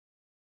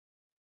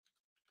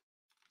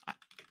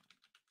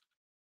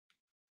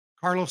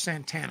 Carlos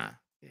Santana.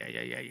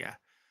 Yeah.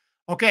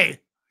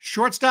 Okay,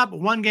 shortstop,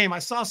 one game. I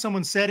saw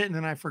someone said it and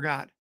then I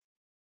forgot.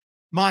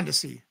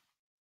 Mondesi.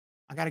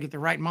 I got to get the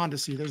right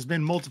Mondesi. There's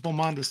been multiple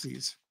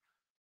Mondesis.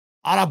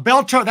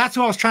 Adalberto, that's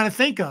who I was trying to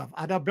think of.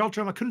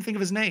 Adalberto, I couldn't think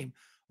of his name.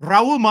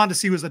 Raul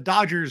Mondesi was a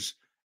Dodgers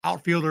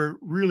outfielder,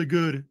 really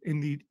good in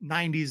the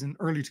 90s and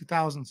early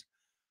 2000s.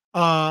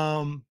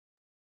 Adalberto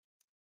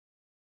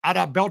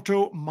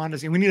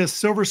Mondesi. We need a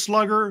silver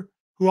slugger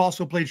who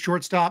also played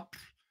shortstop.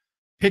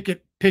 Pick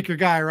your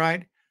guy,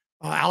 right?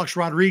 Alex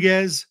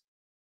Rodriguez.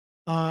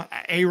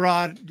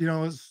 A-Rod,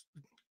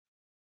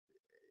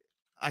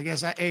 I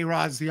guess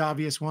A-Rod's the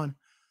obvious one.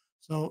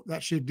 So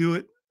that should do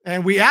it.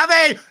 And we have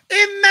a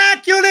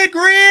immaculate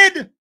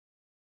grid.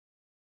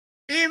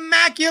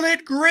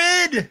 Immaculate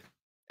grid.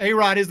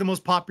 A-Rod is the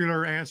most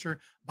popular answer.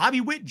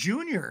 Bobby Witt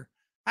Jr.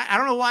 I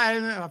don't know why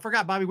I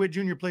forgot Bobby Witt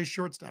Jr. plays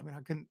shortstop. I mean,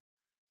 I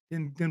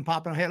didn't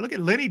pop in my head. Look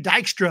at Lenny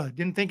Dykstra.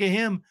 Didn't think of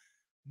him.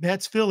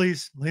 Mets,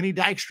 Phillies. Lenny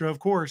Dykstra, of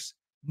course.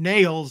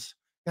 Nails.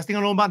 Best thing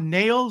I know about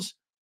Nails.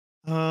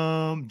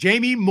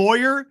 Jamie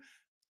Moyer.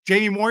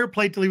 Jamie Moyer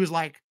played till he was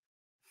like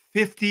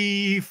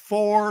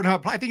 54.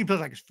 No, I think he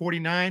played like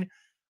 49.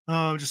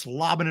 Just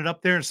lobbing it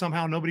up there, and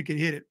somehow nobody could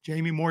hit it.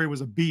 Jamie Moyer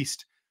was a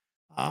beast.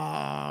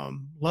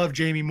 Love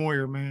Jamie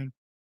Moyer, man.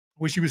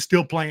 Wish he was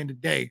still playing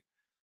today.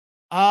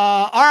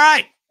 All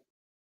right.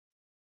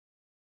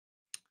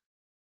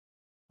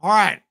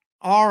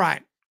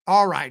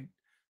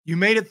 You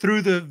made it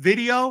through the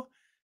video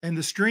and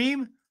the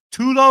stream.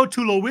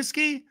 Tulo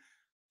Whiskey.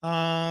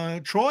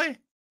 Troy,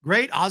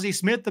 great. Ozzie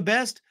Smith, the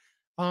best.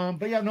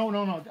 But yeah, no.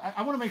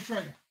 I want to make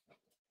sure.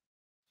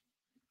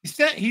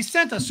 He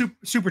sent a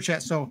super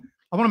chat, so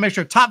I want to make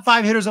sure. Top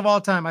 5 hitters of all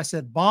time. I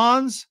said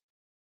Bonds,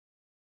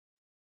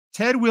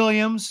 Ted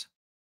Williams,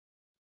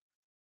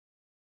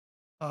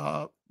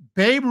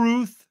 Babe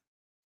Ruth,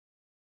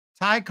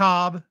 Ty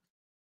Cobb.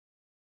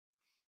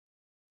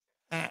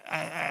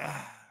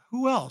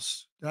 Who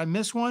else? Did I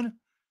miss one?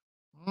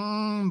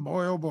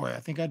 Boy, oh boy, I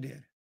think I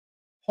did.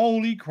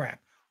 Holy crap.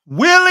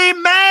 Willie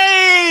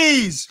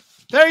Mays!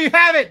 There you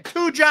have it.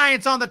 2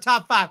 Giants on the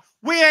top 5.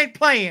 We ain't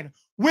playing.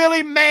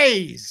 Willie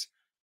Mays.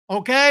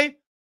 Okay?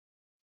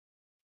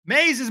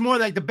 Mays is more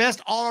like the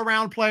best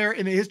all-around player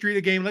in the history of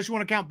the game, unless you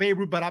want to count Babe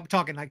Ruth, but I'm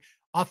talking like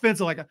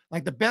offensive,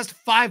 like the best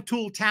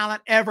 5-tool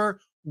talent ever.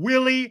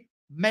 Willie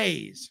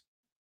Mays.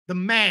 The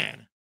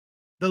man.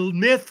 The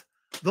myth.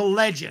 The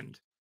legend.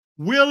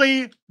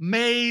 Willie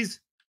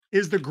Mays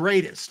is the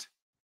greatest.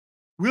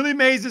 Willie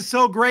Mays is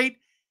so great.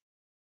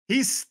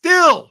 He's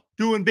still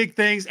doing big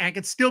things and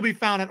can still be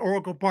found at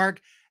Oracle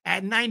Park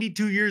at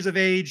 92 years of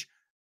age.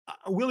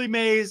 Willie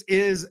Mays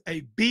is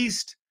a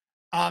beast.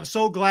 I'm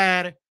so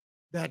glad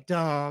that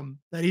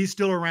that he's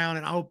still around,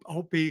 and I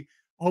hope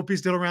he's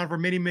still around for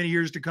many, many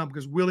years to come,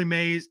 because Willie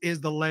Mays is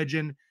the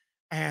legend,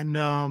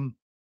 and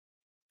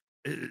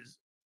is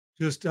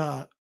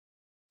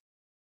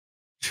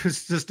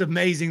just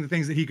amazing the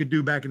things that he could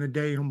do back in the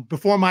day.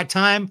 Before my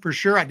time, for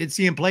sure. I did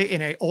see him play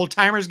in an old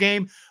timers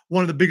game.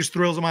 One of the biggest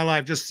thrills of my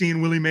life, just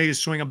seeing Willie Mays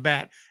swing a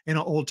bat in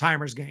an old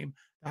timers game.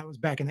 That was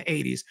back in the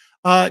 80s.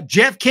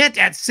 Jeff Kent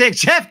at 6.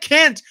 Jeff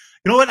Kent.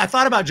 You know what? I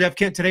thought about Jeff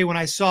Kent today when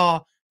I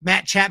saw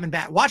Matt Chapman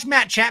bat. Watch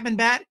Matt Chapman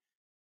bat.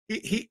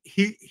 He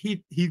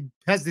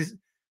has this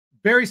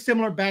very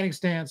similar batting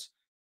stance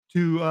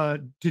to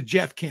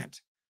Jeff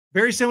Kent.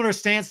 Very similar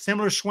stance,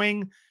 similar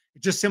swing.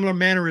 Just similar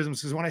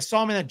mannerisms. Because when I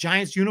saw him in that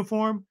Giants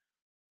uniform,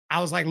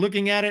 I was like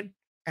looking at it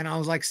and I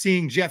was like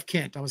seeing Jeff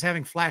Kent. I was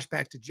having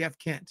flashbacks to Jeff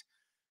Kent.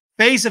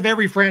 Face of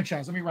every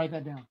franchise. Let me write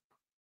that down.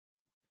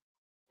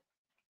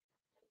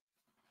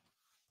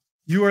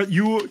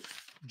 You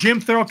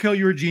Jim Thurkill,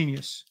 you're a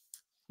genius.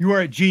 You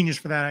are a genius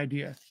for that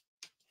idea.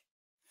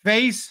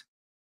 Face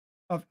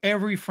of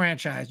every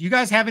franchise. You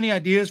guys have any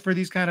ideas for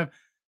these kind of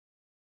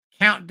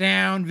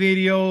countdown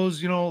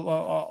videos,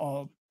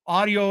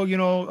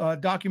 audio,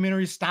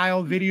 documentary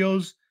style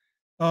videos?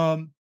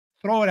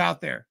 Throw it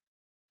out there.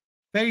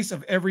 Face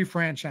of every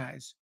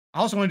franchise. I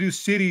also want to do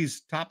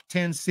cities, top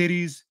 10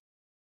 cities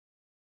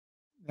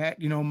that,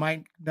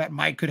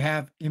 might could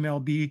have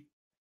MLB.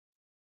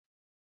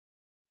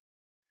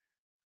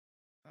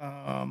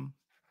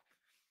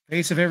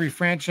 Face of every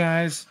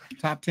franchise,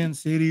 top 10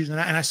 cities. And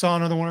I saw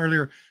another one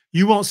earlier.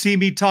 You won't see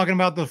me talking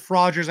about the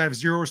fraudsters. I have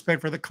zero respect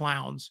for the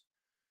clowns.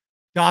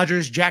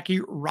 Dodgers,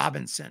 Jackie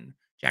Robinson.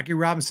 Jackie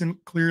Robinson,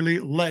 clearly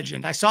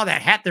legend. I saw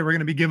that hat they were going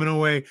to be giving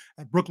away.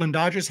 A Brooklyn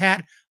Dodgers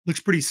hat. Looks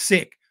pretty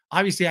sick.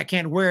 Obviously, I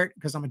can't wear it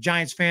because I'm a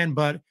Giants fan,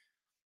 but,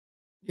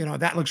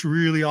 that looks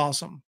really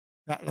awesome.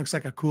 That looks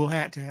like a cool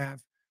hat to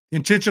have. The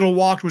intentional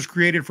walk was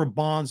created for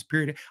Bonds,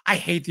 period. I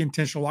hate the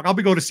intentional walk. I'll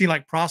be going to see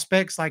like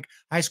prospects, like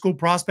high school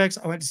prospects.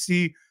 I went to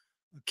see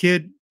a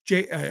kid,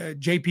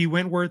 JP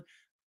Wentworth,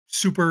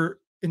 super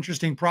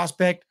interesting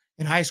prospect.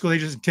 In high school, they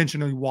just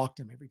intentionally walked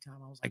him every time.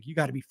 I was like, you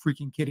got to be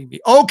freaking kidding me.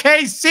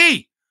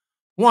 OKC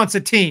wants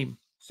a team.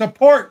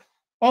 Support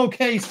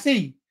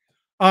OKC.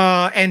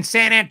 And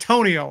San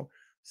Antonio.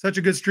 Such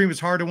a good stream. It's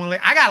hard to win.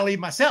 I got to leave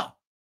myself.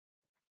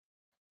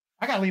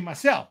 You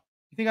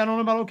think I don't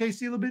know about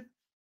OKC a little bit?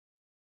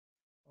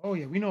 Oh,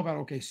 yeah, we know about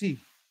OKC. You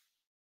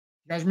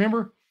guys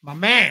remember? My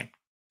man,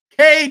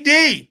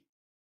 KD.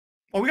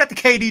 Oh, we got the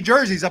KD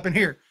jerseys up in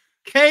here.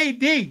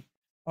 KD.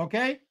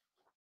 Okay.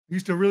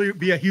 Used to really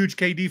be a huge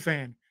KD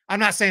fan. I'm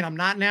not saying I'm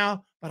not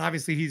now, but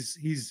obviously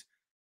he's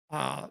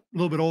a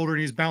little bit older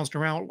and he's bounced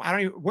around. I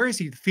don't even, where is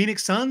he? The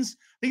Phoenix Suns?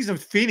 I think he's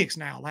with Phoenix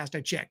now. Last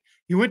I checked,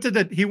 he went to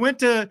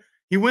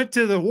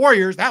the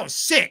Warriors. That was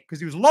sick because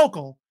he was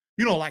local,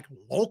 like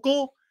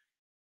local.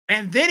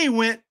 And then he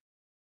went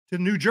to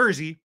New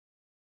Jersey.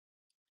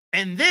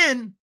 And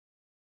then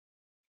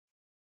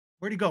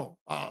where'd he go?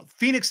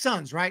 Phoenix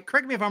Suns, right?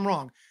 Correct me if I'm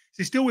wrong. Is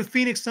he still with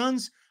Phoenix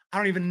Suns? I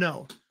don't even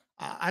know.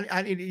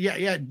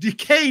 Yeah.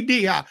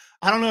 KD.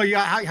 I don't know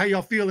how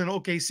y'all feel in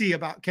OKC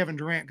about Kevin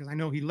Durant because I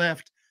know he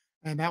left,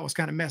 and that was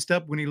kind of messed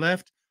up when he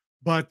left.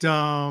 But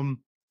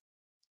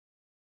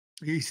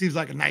he seems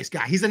like a nice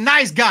guy. He's a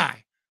nice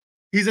guy.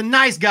 He's a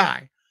nice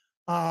guy.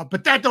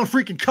 But that don't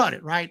freaking cut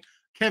it, right?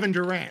 Kevin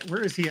Durant.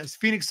 Where is he? Is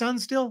Phoenix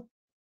Suns still?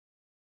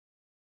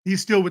 He's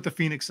still with the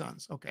Phoenix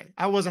Suns. Okay.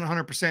 I wasn't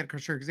 100%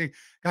 sure because they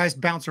guys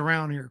bounce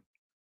around here.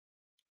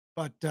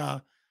 But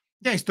yeah,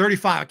 he's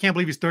 35. I can't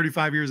believe he's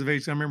 35 years of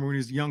age. I remember when he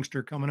was a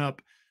youngster coming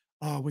up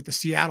with the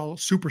Seattle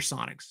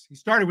Supersonics. He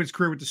started his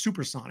career with the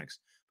Supersonics.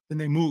 Then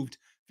they moved.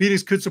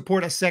 Phoenix could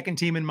support a second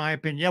team, in my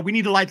opinion. Yeah, we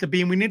need to light the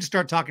beam. We need to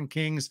start talking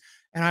Kings.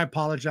 And I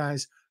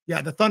apologize.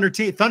 Yeah, the Thunder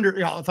Thunder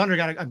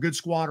got a good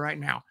squad right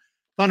now.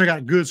 Thunder got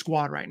a good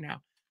squad right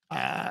now.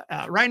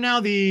 Right now,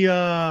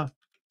 the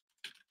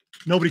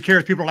nobody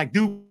cares. People are like,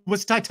 dude,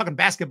 what's the guy talking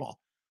basketball?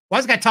 Why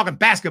is this guy talking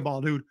basketball,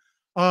 dude?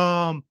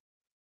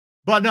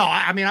 But no,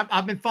 I mean,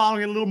 I've been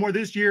following it a little more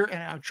this year,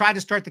 and I tried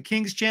to start the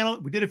Kings channel.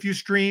 We did a few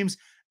streams,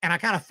 and I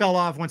kind of fell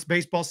off once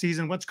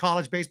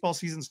college baseball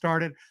season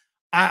started.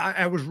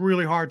 I was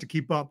really hard to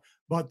keep up.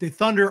 But the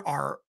Thunder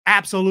are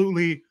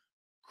absolutely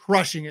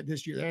crushing it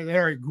this year.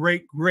 They're a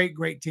great, great,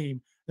 great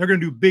team. They're going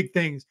to do big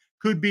things.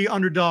 Could be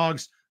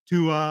underdogs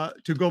to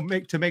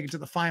make it to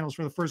the finals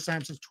for the first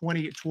time since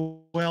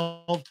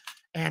 2012.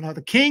 And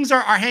the Kings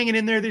are hanging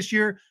in there this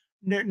year.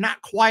 They're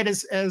not quite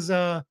as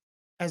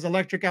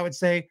electric, I would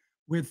say,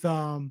 with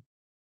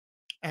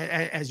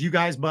as you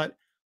guys, but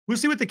we'll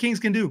see what the Kings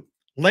can do.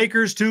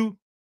 Lakers too.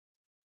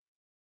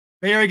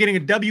 They are getting a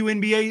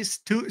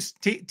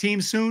WNBA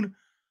team soon.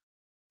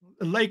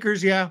 The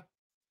Lakers, yeah,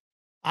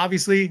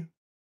 obviously.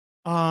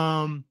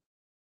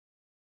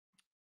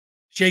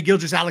 Shea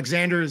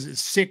Gilgeous-Alexander is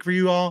sick for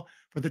you all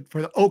for the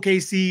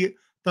OKC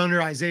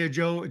Thunder. Isaiah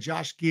Joe,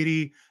 Josh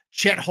Giddey,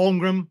 Chet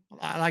Holmgren.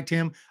 I liked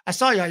him. I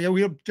saw you. Yeah,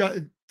 we have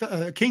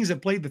Kings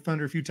have played the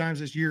Thunder a few times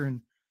this year,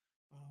 and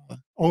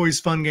always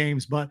fun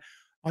games. But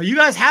you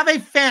guys have a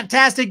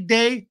fantastic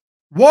day.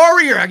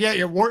 Warrior,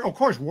 of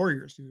course,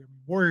 Warriors. Dude.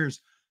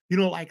 Warriors.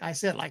 Like I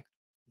said, like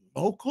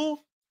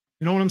local.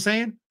 You know what I'm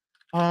saying?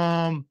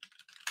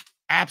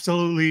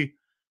 Absolutely.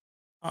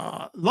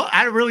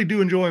 I really do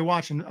enjoy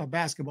watching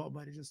basketball,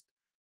 but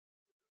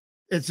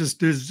it's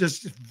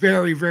just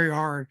very, very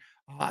hard.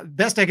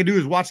 Best I could do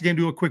is watch the game,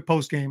 do a quick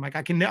post game. Like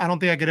I don't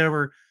think I could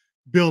ever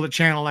build a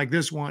channel like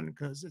this one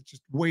because it's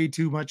just way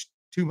too much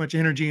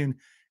energy and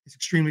it's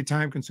extremely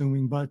time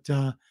consuming. But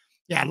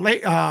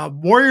yeah,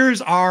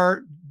 Warriors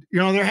are,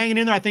 they're hanging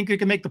in there. I think they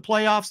can make the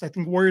playoffs. I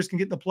think Warriors can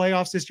get the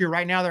playoffs this year.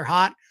 Right now they're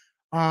hot.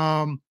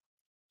 So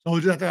we'll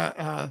just have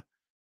to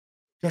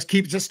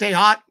just stay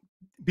hot,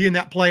 be in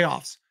that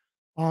playoffs.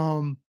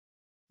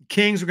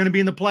 Kings are going to be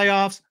in the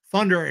playoffs.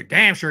 Thunder are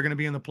damn sure going to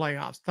be in the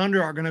playoffs.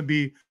 Thunder are going to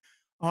be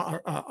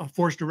a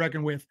force to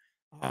reckon with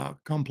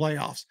come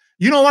playoffs.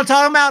 You know what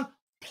I'm talking about?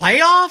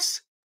 Playoffs?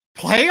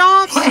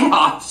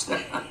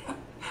 Playoffs?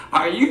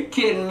 Are you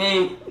kidding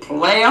me?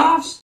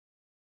 Playoffs?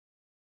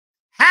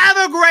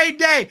 Have a great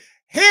day.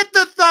 Hit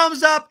the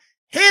thumbs up.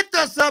 Hit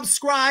the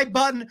subscribe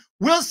button.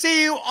 We'll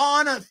see you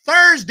on a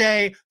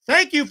Thursday.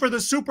 Thank you for the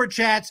super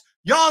chats.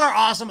 Y'all are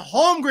awesome.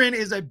 Holmgren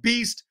is a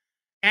beast.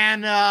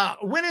 And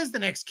when is the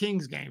next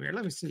Kings game here?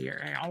 Let me see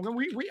here.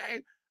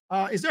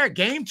 Is there a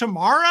game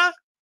tomorrow?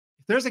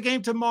 If there's a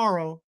game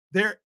tomorrow,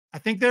 I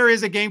think there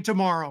is a game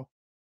tomorrow.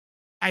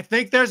 I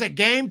think there's a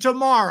game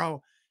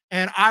tomorrow.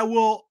 And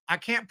I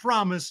can't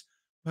promise,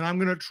 but I'm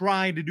going to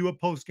try to do a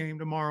post game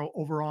tomorrow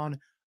over on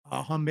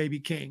Humm Baby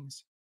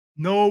Kings.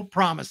 No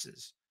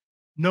promises.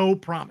 No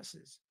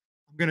promises.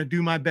 I'm going to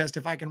do my best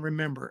if I can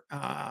remember.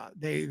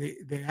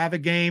 They have a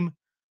game,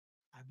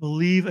 I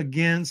believe,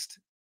 against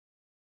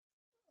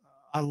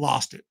I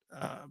lost it.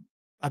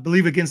 I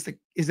believe is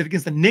it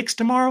against the Knicks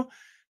tomorrow?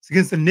 It's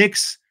against the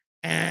Knicks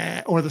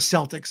or the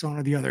Celtics, one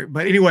or the other.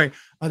 But anyway,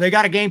 they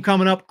got a game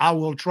coming up. I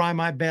will try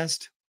my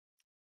best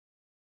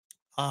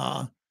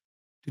to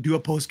do a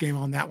post game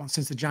on that one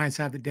since the Giants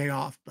have the day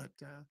off, but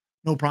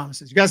no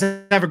promises. You guys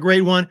have a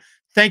great one.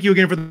 Thank you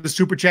again for the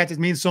super chats. It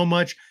means so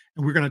much.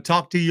 And we're going to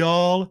talk to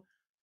y'all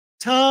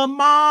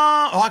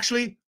tomorrow. Oh,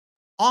 actually,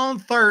 on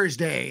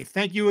Thursday.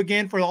 Thank you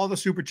again for all the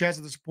super chats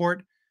and the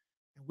support.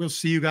 We'll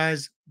see you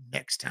guys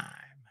next time.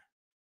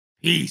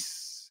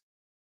 Peace.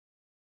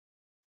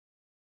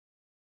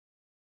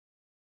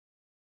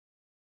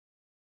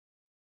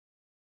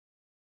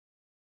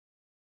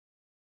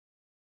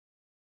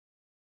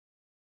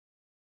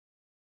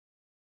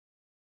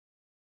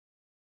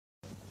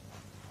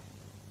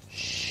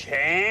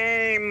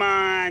 Shame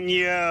on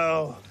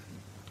you.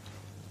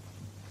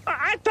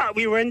 I thought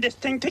we were in this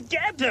thing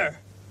together.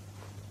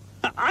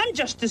 I'm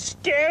just as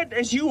scared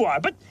as you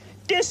are, but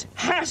this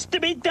has to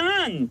be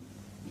done.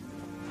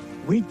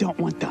 We don't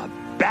want the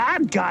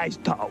bad guys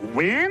to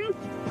win.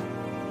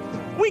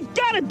 We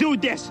gotta do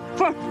this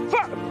for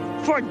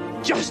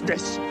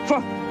justice,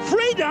 for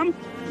freedom,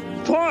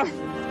 for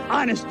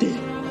honesty.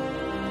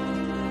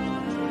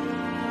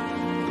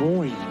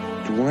 Boy,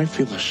 do I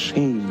feel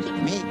ashamed.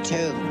 Me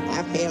too.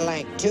 I feel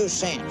like 2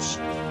 cents.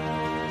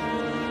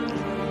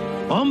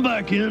 I'm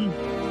back in.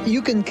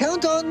 You can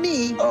count on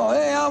me. Oh,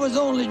 hey, I was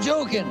only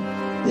joking.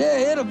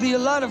 Yeah, it'll be a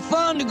lot of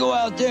fun to go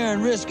out there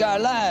and risk our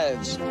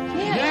lives.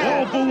 Yeah.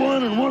 All for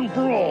one and one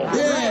for all.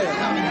 Yeah.